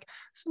 But like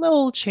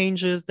small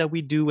changes that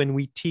we do and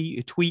we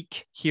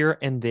tweak here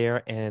and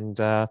there. And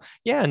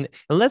yeah, and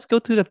let's go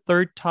to the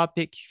third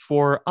topic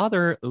for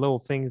other little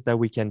things that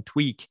we can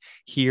tweak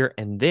here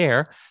and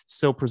there.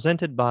 So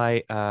presented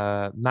by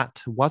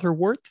Matt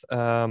Waterworth,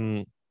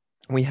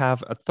 we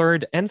have a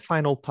third and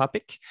final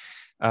topic.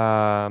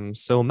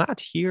 So Matt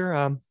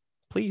here,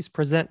 please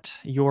present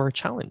your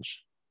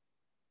challenge.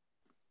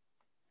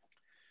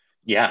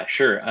 Yeah,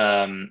 sure.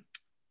 Yeah,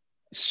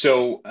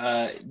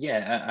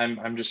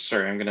 I'm just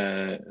sorry. I'm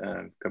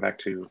gonna go back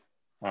to.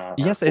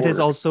 Yes, it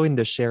is also in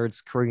the shared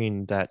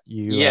screen that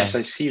you. Yes,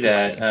 I see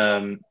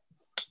that.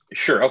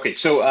 Sure. Okay.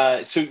 So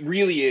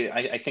really,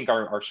 I think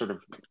our sort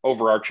of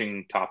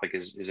overarching topic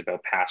is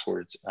about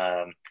passwords,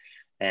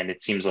 and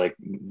it seems like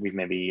we've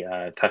maybe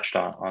touched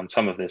on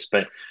some of this,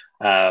 but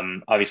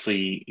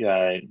obviously.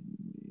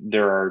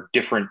 There are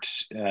different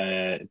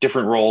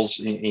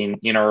roles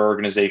in our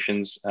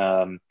organizations,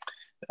 and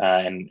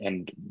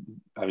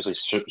obviously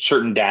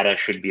certain data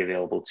should be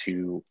available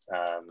to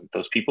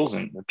those people,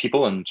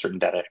 and certain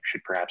data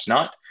should perhaps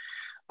not.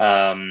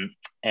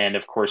 And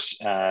of course,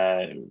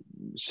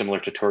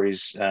 similar to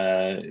Tori's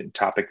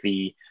topic,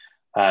 the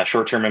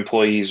short-term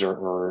employees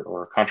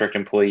or contract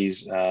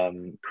employees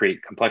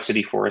create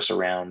complexity for us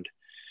around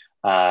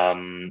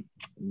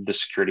the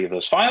security of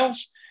those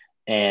files.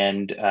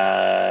 And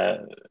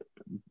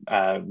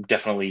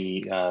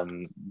definitely,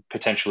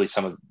 potentially,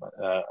 some of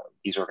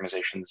these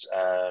organizations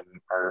are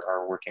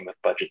working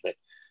with budget that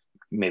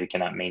maybe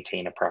cannot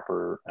maintain a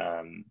proper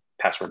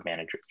password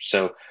manager.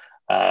 So,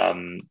 I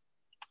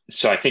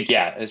think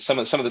some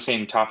of the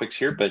same topics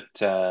here, but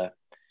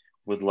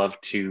would love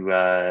to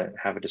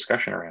have a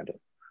discussion around it.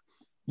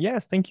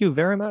 Yes, thank you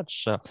very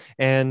much.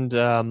 And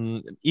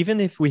even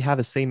if we have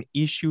the same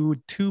issue,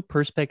 two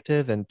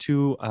perspectives and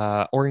two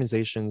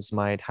organizations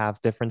might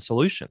have different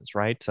solutions,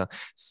 right?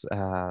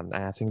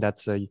 I think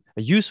that's a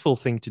useful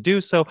thing to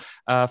do. So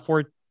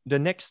for the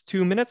next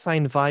 2 minutes, I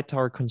invite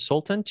our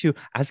consultant to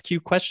ask you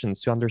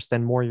questions to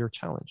understand more your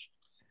challenge.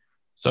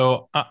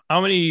 So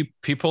how many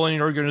people in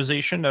your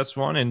organization? That's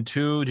one. And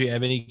two, do you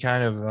have any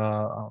kind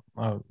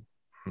of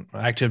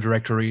Active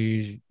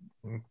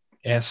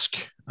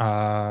Directory-esque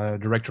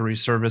directory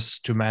service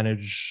to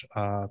manage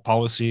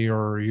policy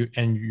or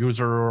end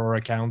user or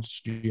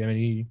accounts? Do you have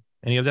any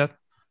of that?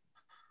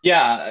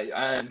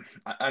 Yeah,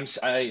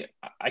 I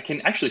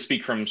can actually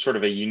speak from sort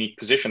of a unique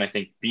position. I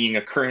think being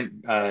a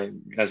current,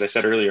 as I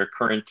said earlier,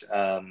 current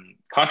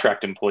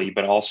contract employee,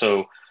 but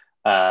also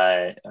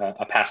a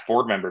past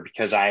board member,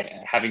 because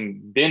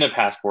having been a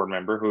past board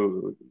member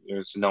who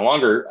is no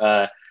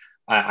longer,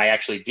 I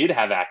actually did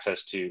have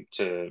access to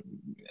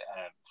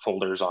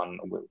folders on.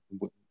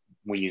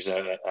 We use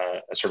a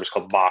service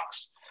called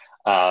Box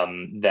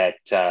that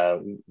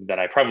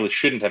I probably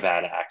shouldn't have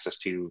had access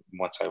to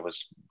once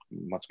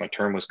my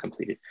term was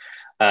completed.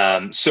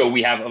 So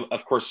we have,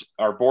 of course,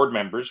 our board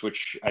members,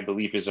 which I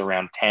believe is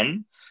around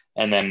 10,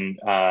 and then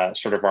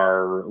sort of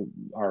our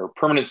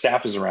permanent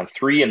staff is around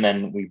 3, and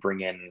then we bring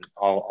in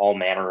all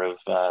manner of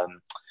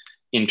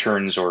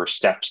interns or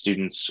STEP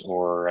students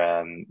or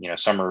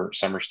summer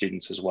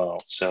students as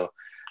well. So.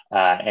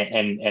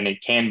 And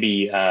it can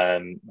be,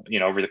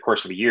 over the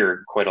course of a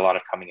year, quite a lot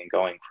of coming and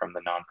going from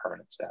the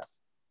non-permanent staff.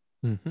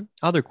 Mm-hmm.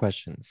 Other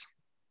questions?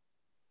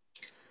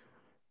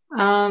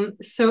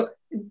 So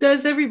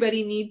does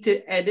everybody need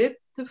to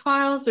edit the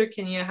files, or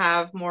can you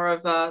have more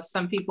of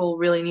some people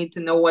really need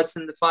to know what's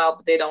in the file,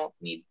 but they don't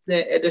need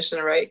the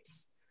edition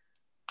rights?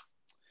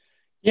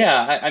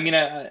 Yeah,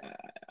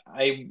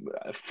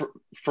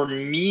 for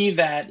me,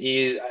 that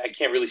is, I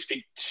can't really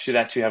speak to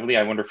that too heavily.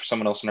 I wonder if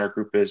someone else in our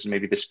group is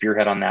maybe the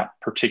spearhead on that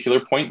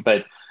particular point.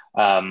 But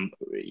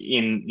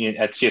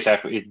at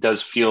CSF, it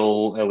does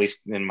feel, at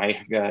least in my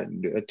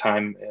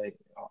time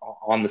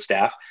on the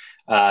staff,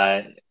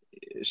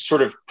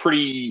 sort of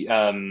pretty.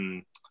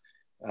 Our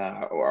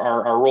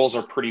roles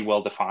are pretty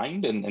well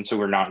defined, and so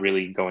we're not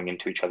really going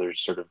into each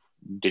other's sort of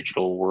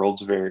digital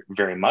worlds very,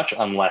 very much,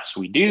 unless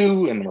we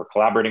do, and we're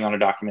collaborating on a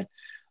document.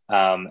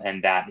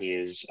 And that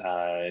is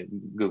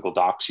Google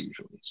Docs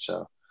usually.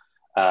 So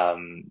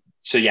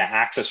yeah,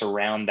 access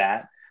around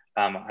that.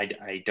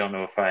 I don't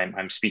know if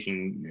I'm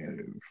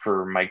speaking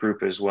for my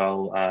group as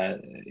well.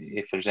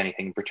 If there's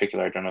anything in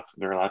particular, I don't know if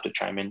they're allowed to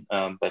chime in,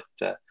 but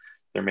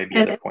there may be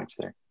other points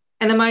there.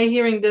 And am I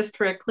hearing this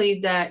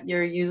correctly, that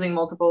you're using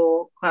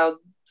multiple cloud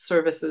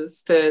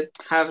services to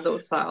have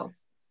those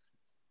files?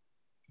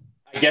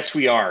 I guess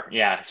we are,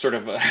 yeah, sort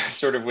of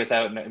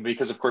without,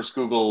 because of course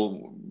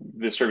Google,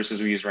 the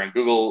services we use around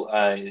Google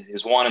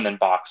is one, and then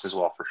Box as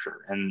well for sure,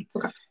 and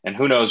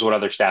who knows what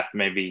other staff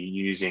may be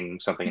using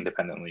something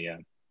independently.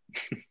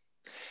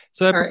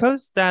 So I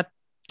propose that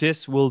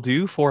this will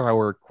do for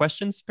our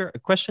questions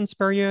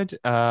period,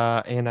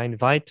 and I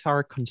invite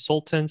our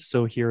consultants.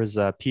 So here's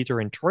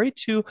Peter and Tori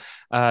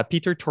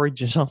Peter, Tori,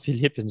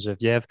 Jean-Philippe, and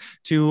Geneviève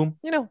to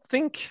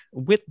think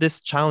with this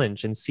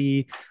challenge and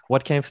see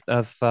what kind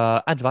of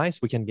advice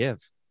we can give.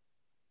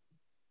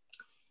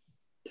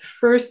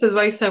 First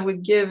advice I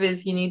would give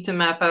is you need to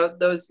map out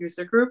those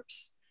user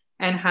groups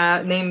and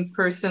name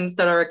persons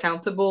that are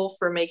accountable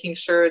for making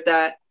sure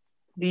that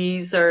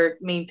these are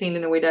maintained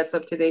in a way that's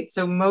up to date.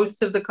 So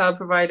most of the cloud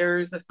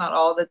providers, if not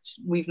all that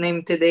we've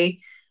named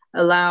today,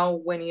 allow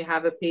when you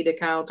have a paid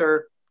account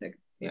or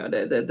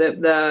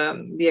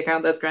the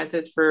account that's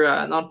granted for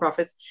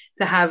nonprofits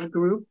to have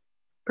group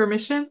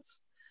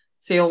permissions.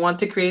 So you'll want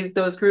to create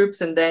those groups,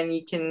 and then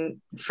you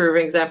can, for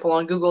example,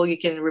 on Google, you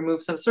can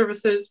remove some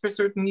services for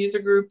certain user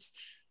groups.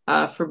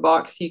 For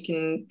Box, you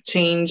can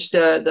change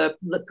the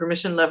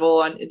permission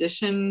level on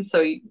edition.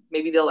 So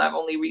maybe they'll have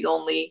only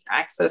read-only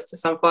access to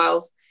some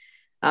files.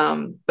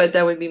 But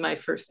that would be my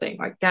first thing.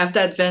 Like, have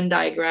that Venn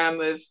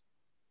diagram of,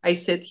 I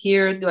sit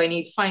here, do I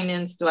need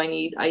finance? Do I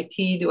need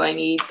IT? Do I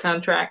need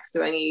contracts?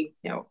 Do I need,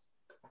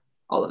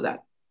 all of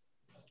that?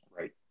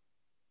 Right.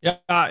 Yeah,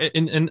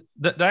 and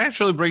that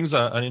actually brings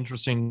an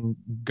interesting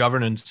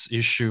governance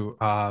issue.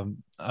 So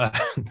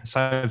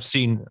I've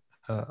seen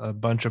a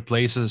bunch of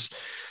places.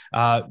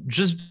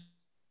 Just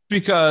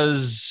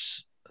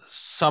because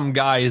some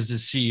guy is the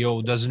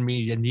CEO doesn't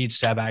mean he needs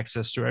to have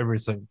access to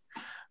everything.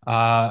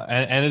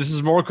 And this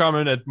is more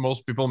common than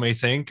most people may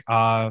think.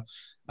 There's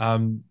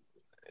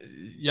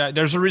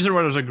a reason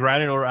why there's a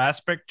granular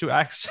aspect to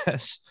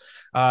access.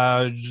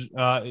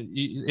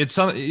 It's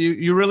something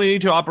you really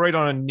need to operate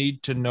on a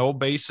need to know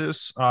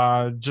basis.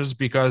 Just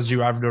because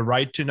you have the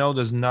right to know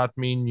does not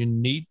mean you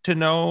need to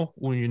know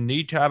when you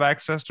need to have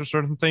access to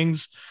certain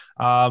things.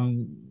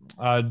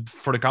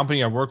 For the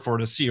company I work for,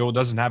 the CEO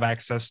doesn't have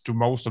access to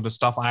most of the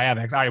stuff I have.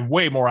 I have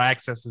way more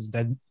accesses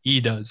than he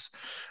does.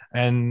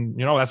 And,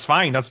 that's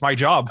fine. That's my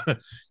job.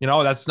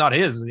 That's not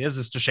his. His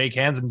is to shake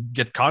hands and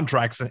get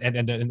contracts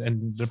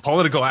and the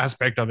political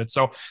aspect of it.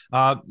 So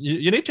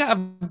you need to have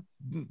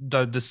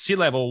the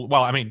C-level.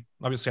 Well, I mean,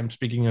 obviously I'm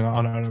speaking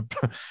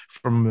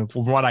from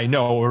what I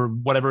know, or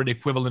whatever the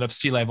equivalent of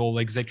C-level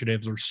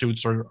executives or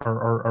suits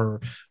or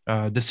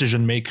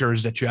decision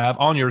makers that you have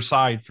on your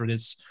side for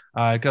this.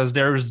 Because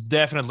there's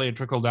definitely a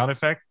trickle-down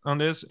effect on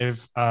this.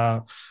 If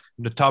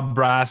the top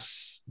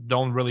brass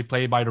don't really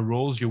play by the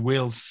rules, you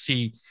will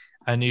see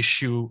an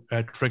issue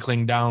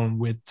trickling down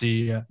with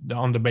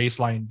on the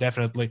baseline,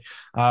 definitely.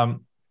 So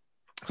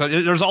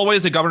there's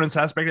always a governance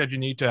aspect that you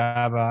need to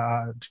have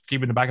to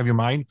keep in the back of your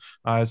mind.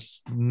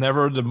 It's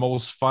never the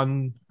most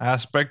fun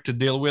aspect to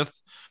deal with,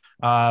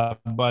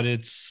 but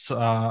it's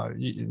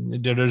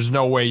there's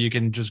no way you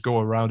can just go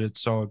around it.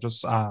 So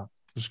just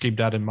keep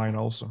that in mind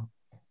also.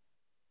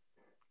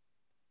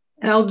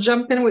 And I'll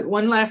jump in with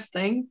one last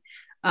thing.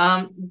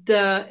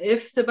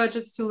 If the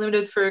budget's too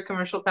limited for a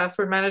commercial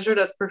password manager,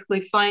 that's perfectly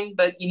fine,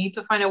 but you need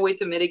to find a way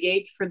to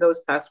mitigate for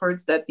those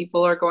passwords that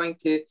people are going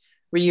to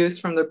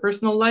reuse from their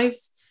personal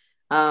lives.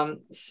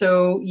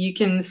 So you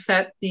can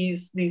set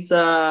these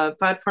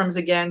platforms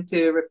again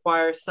to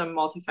require some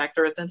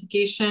multi-factor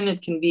authentication.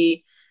 It can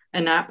be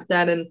an app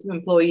that an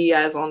employee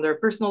has on their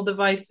personal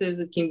devices.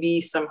 It can be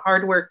some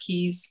hardware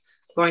keys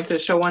going to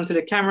show one to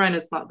the camera and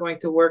it's not going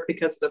to work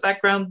because of the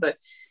background, but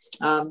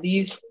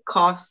these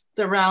cost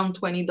around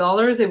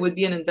 $20. It would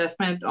be an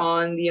investment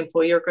on the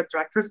employee or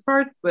contractor's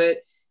part, but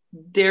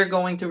they're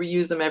going to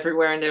reuse them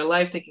everywhere in their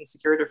life. They can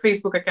secure their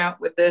Facebook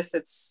account with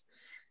this.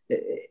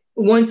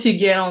 Once you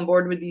get on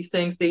board with these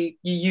things, you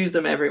use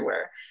them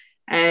everywhere.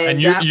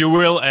 And you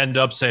will end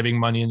up saving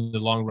money in the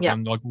long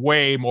run, like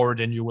way more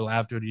than you will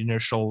have to the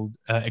initial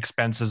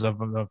expenses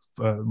of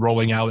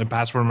rolling out a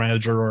password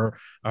manager or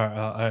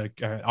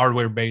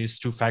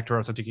hardware-based two-factor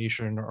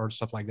authentication or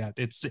stuff like that.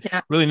 It's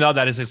really not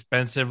that as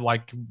expensive,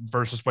 like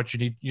versus what you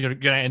need. You're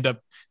going to end up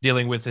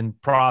dealing with in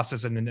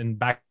process and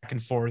back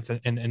and forth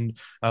and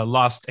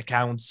lost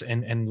accounts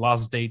and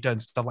lost data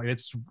and stuff like that.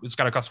 It's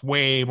going to cost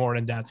way more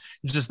than that.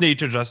 You just need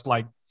to just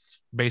like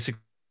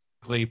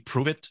basically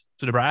prove it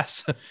to the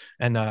brass,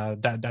 and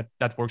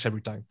that works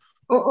every time.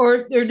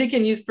 Or they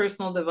can use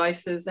personal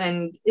devices,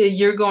 and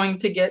you're going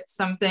to get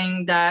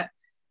something that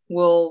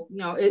will,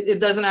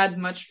 it doesn't add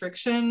much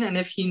friction. And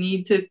if you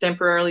need to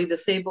temporarily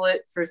disable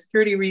it for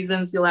security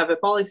reasons, you'll have a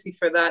policy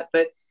for that.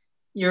 But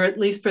you're at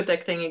least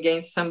protecting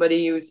against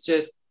somebody who's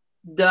just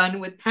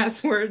done with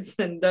passwords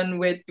and done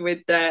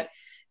with that,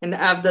 and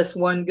have this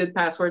one good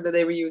password that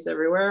they reuse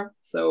everywhere.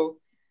 So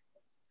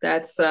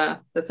that's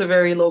a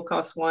very low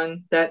cost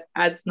one that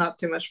adds not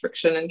too much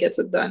friction and gets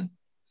it done.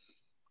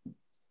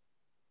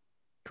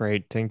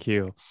 Great, thank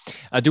you.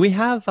 Do we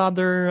have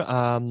other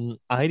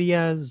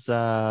ideas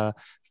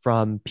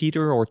from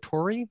Peter or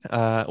Tori,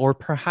 or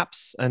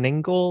perhaps an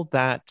angle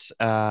that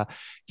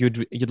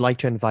you'd like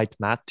to invite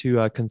Matt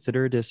to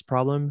consider this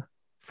problem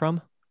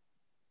from?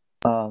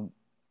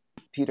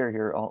 Peter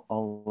here,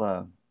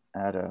 I'll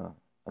add a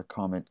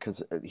comment,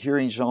 because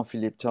hearing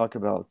Jean-Philippe talk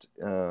about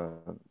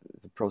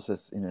the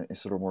process in a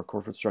sort of more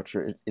corporate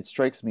structure, it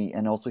strikes me,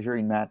 and also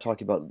hearing Matt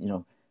talk about,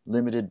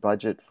 limited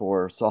budget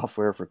for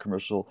software for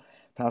commercial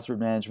password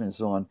management and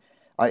so on.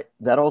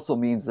 That also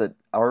means that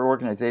our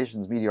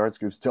organizations, media arts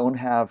groups, don't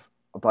have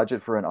a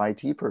budget for an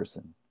IT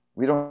person.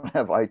 We don't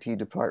have IT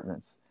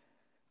departments.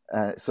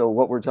 So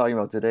what we're talking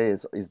about today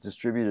is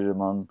distributed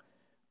among,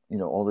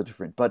 all the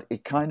different. But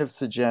it kind of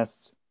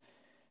suggests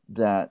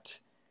that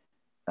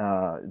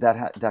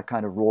that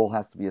kind of role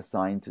has to be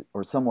assigned to,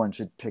 or someone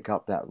should pick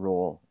up that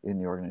role in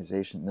the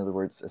organization. In other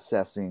words,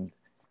 assessing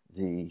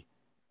the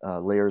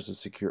layers of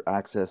secure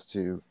access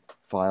to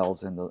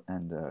files and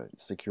the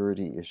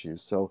security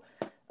issues. So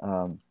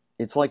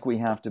it's like we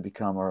have to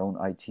become our own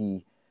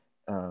IT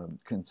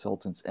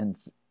consultants, and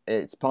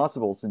it's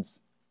possible,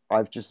 since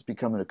I've just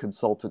become a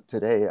consultant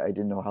today. I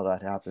didn't know how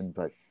that happened,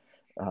 but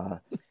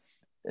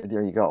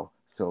there you go.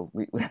 So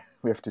we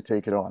have to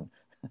take it on.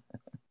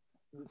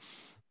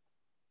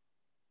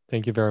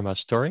 Thank you very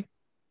much, Tori.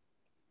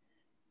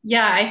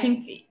 Yeah, I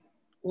think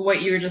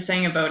what you were just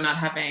saying about not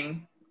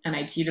having an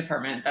IT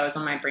department, that was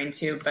on my brain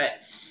too. But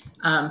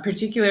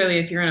particularly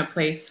if you're in a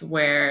place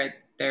where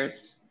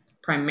there's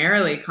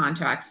primarily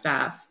contract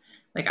staff,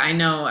 like I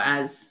know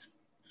as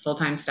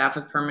full-time staff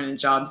with permanent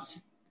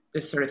jobs,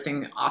 this sort of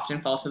thing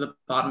often falls to the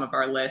bottom of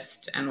our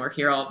list, and we're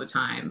here all the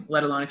time,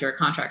 let alone if you're a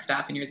contract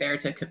staff and you're there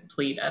to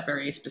complete a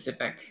very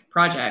specific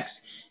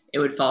project, it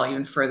would fall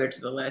even further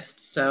to the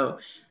list. So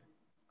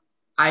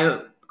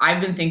I've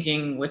been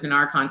thinking within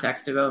our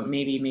context about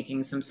maybe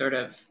making some sort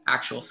of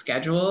actual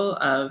schedule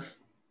of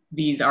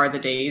these are the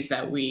days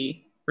that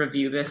we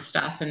review this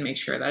stuff and make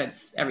sure that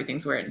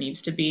everything's where it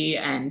needs to be,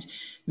 and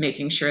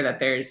making sure that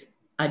there's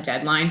a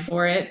deadline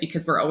for it,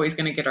 because we're always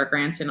going to get our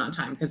grants in on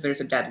time because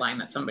there's a deadline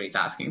that somebody's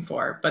asking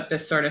for. But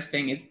this sort of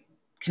thing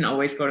can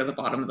always go to the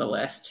bottom of the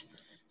list.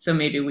 So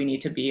maybe we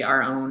need to be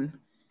our own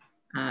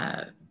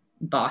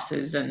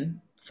bosses and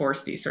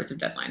force these sorts of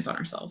deadlines on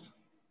ourselves.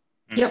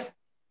 Yep.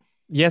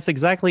 Yes,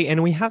 exactly.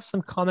 And we have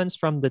some comments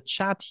from the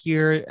chat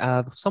here.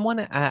 Someone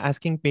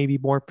asking maybe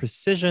more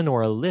precision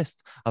or a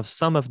list of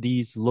some of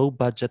these low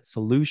budget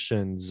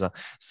solutions.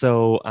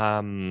 So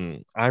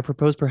I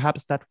propose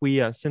perhaps that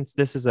we, since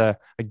this is a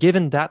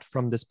given that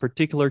from this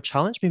particular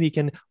challenge, maybe we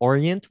can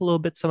orient a little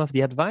bit some of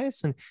the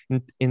advice and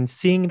in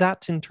seeing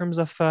that in terms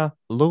of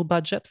low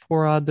budget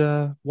for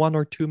the 1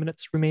 or 2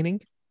 minutes remaining.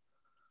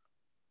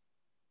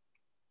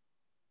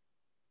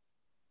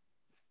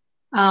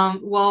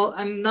 Well,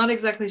 I'm not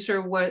exactly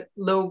sure what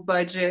low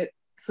budget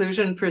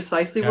solution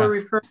precisely we're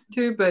referring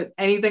to, but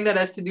anything that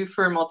has to do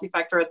for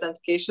multi-factor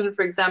authentication,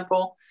 for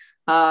example,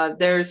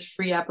 there's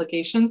free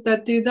applications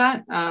that do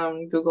that.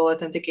 Google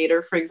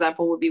Authenticator, for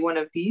example, would be one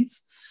of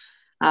these.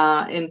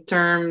 In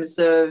terms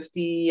of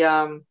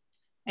the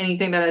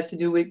anything that has to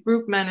do with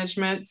group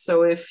management,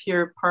 so if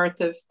you're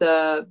part of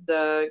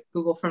the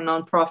Google for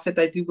Nonprofit,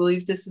 I do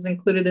believe this is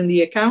included in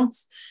the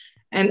accounts.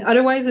 And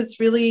otherwise,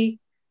 it's really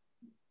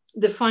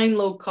define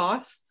low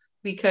costs,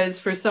 because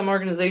for some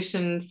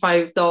organization,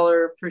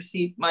 $5 per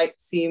seat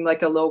might seem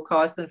like a low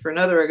cost, and for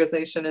another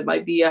organization, it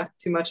might be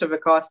too much of a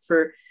cost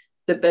for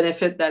the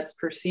benefit that's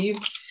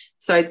perceived.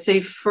 So I'd say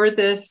for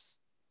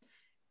this,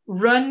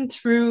 run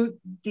through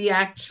the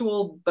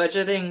actual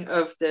budgeting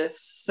of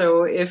this.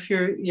 So if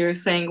you're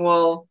saying,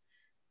 well,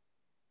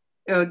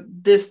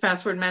 this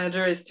password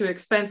manager is too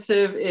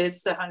expensive,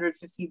 it's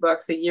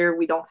 $150 a year,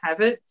 we don't have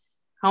it.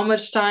 How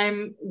much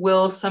time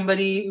will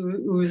somebody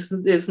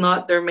is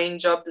not their main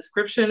job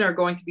description are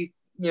going to be,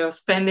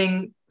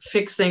 spending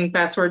fixing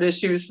password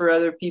issues for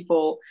other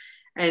people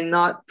and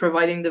not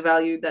providing the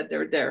value that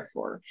they're there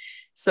for?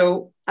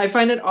 So I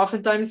find that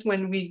oftentimes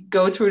when we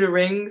go through the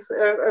rings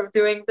of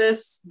doing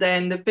this,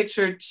 then the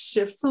picture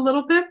shifts a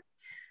little bit.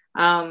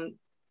 And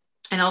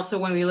also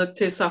when we look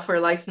to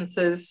software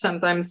licenses,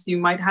 sometimes you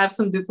might have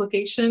some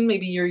duplication.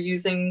 Maybe you're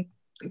using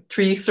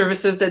 3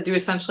 services that do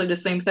essentially the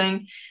same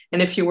thing.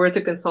 And if you were to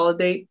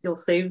consolidate, you'll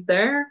save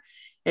there.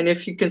 And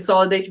if you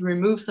consolidate, you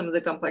remove some of the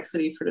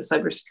complexity for the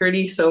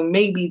cybersecurity. So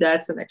maybe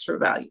that's an extra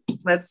value.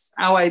 That's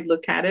how I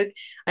look at it.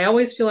 I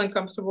always feel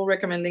uncomfortable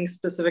recommending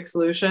specific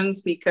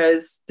solutions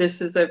because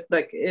this is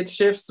it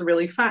shifts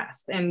really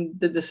fast. And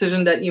the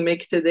decision that you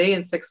make today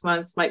in 6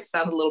 months might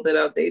sound a little bit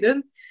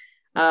outdated.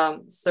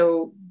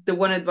 So the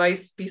one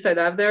advice piece I'd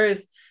have there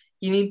is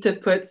you need to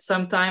put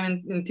some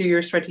time into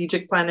your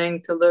strategic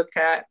planning to look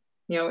at,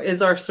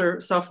 is our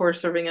software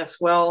serving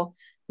us well?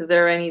 Is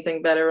there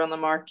anything better on the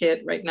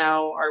market right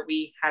now? Are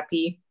we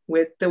happy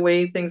with the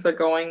way things are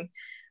going?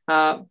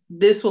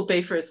 This will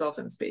pay for itself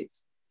in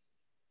spades.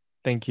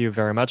 Thank you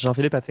very much.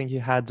 Jean-Philippe, I think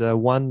you had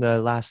one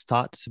last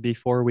thought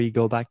before we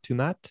go back to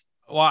Matt.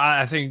 Well,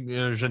 I think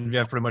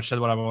Geneviève pretty much said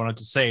what I wanted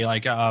to say.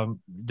 Like,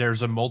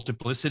 there's a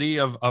multiplicity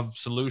of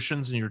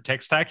solutions in your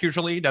tech stack.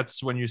 Usually,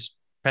 that's when you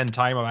spend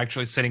time of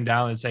actually sitting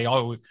down and say,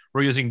 "Oh,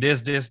 we're using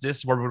this.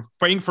 We're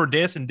paying for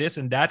this and this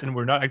and that, and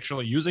we're not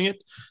actually using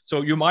it."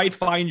 So you might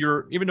find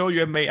even though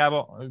you may have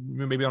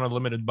maybe on a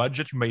limited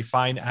budget, you may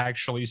find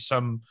actually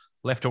some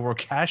leftover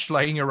cash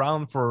lying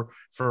around for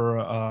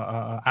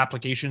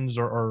applications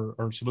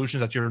or solutions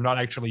that you're not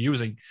actually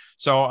using.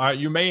 So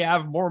you may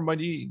have more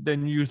money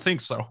than you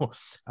think so,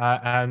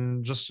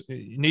 and just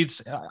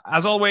needs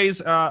as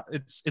always.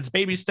 It's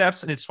baby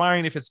steps, and it's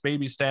fine if it's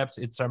baby steps.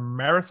 It's a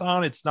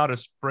marathon. It's not a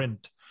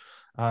sprint.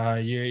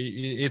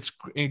 It's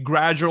a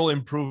gradual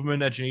improvement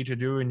that you need to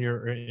do in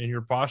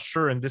your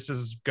posture, and this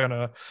is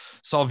gonna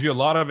solve you a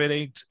lot of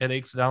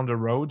headaches down the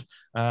road.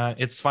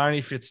 It's fine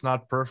if it's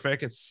not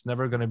perfect. It's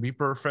never gonna be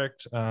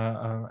perfect.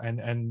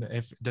 And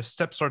if the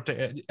steps are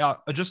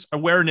just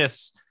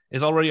awareness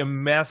is already a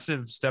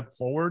massive step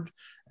forward.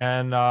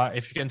 And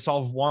if you can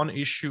solve one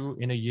issue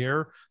in a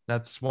year,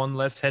 that's one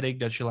less headache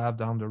that you'll have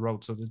down the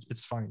road. So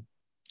it's fine.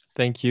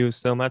 Thank you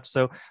so much.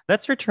 So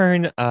let's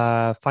return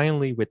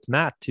finally with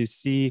Matt to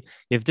see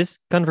if this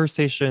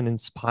conversation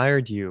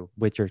inspired you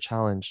with your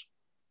challenge.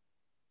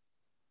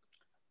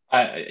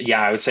 Yeah,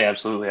 I would say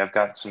absolutely. I've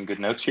got some good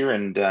notes here.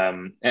 And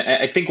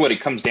I think what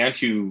it comes down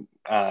to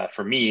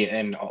for me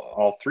and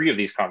all three of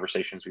these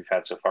conversations we've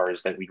had so far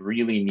is that we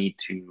really need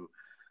to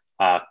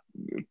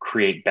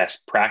create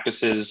best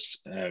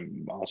practices.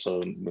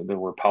 Also, the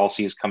word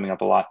policy is coming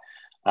up a lot.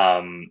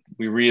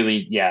 We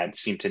really,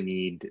 seem to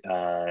need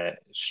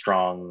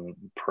strong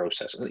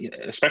process,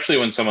 especially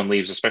when someone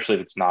leaves, especially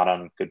if it's not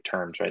on good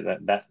terms, right?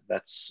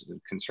 That's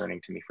concerning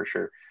to me for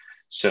sure.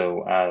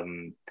 So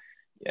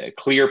a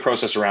clear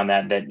process around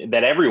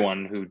that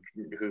everyone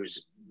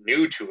who's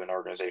new to an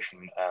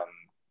organization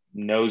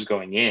knows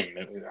going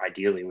in,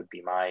 ideally would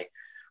be my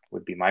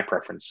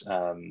preference,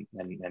 and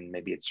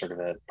maybe it's sort of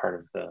a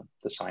part of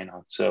the sign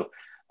on. So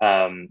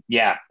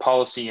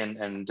policy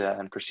and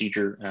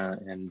procedure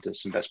and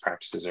some best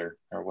practices are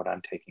what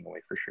I'm taking away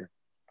for sure.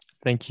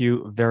 Thank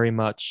you very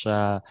much,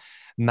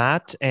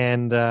 Matt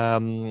and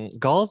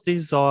Gals.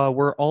 These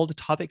were all the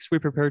topics we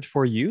prepared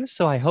for you.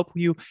 So I hope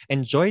you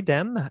enjoyed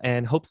them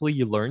and hopefully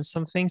you learned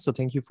something. So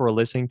thank you for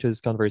listening to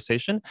this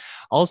conversation.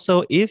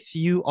 Also, if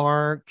you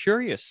are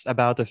curious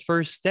about the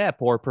first step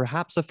or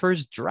perhaps a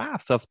first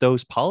draft of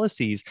those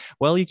policies,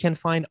 well, you can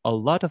find a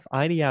lot of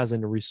ideas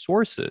and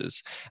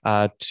resources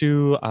on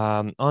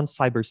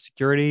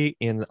cybersecurity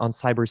on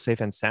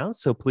Cybersafe and Sound.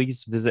 So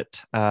please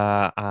visit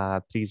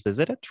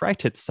it.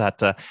 Right, it's at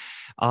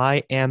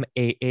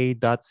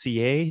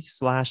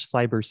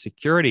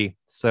imaa.ca/cybersecurity.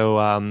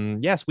 So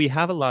yes, we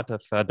have a lot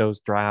of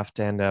those draft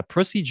and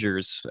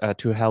procedures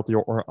to help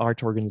your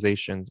art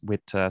organization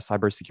with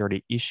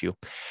cybersecurity issue.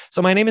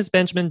 So my name is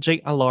Benjamin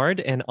J. Allard,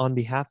 and on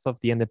behalf of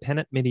the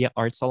Independent Media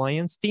Arts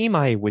Alliance team,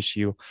 I wish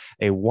you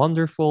a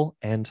wonderful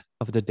end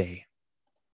of the day.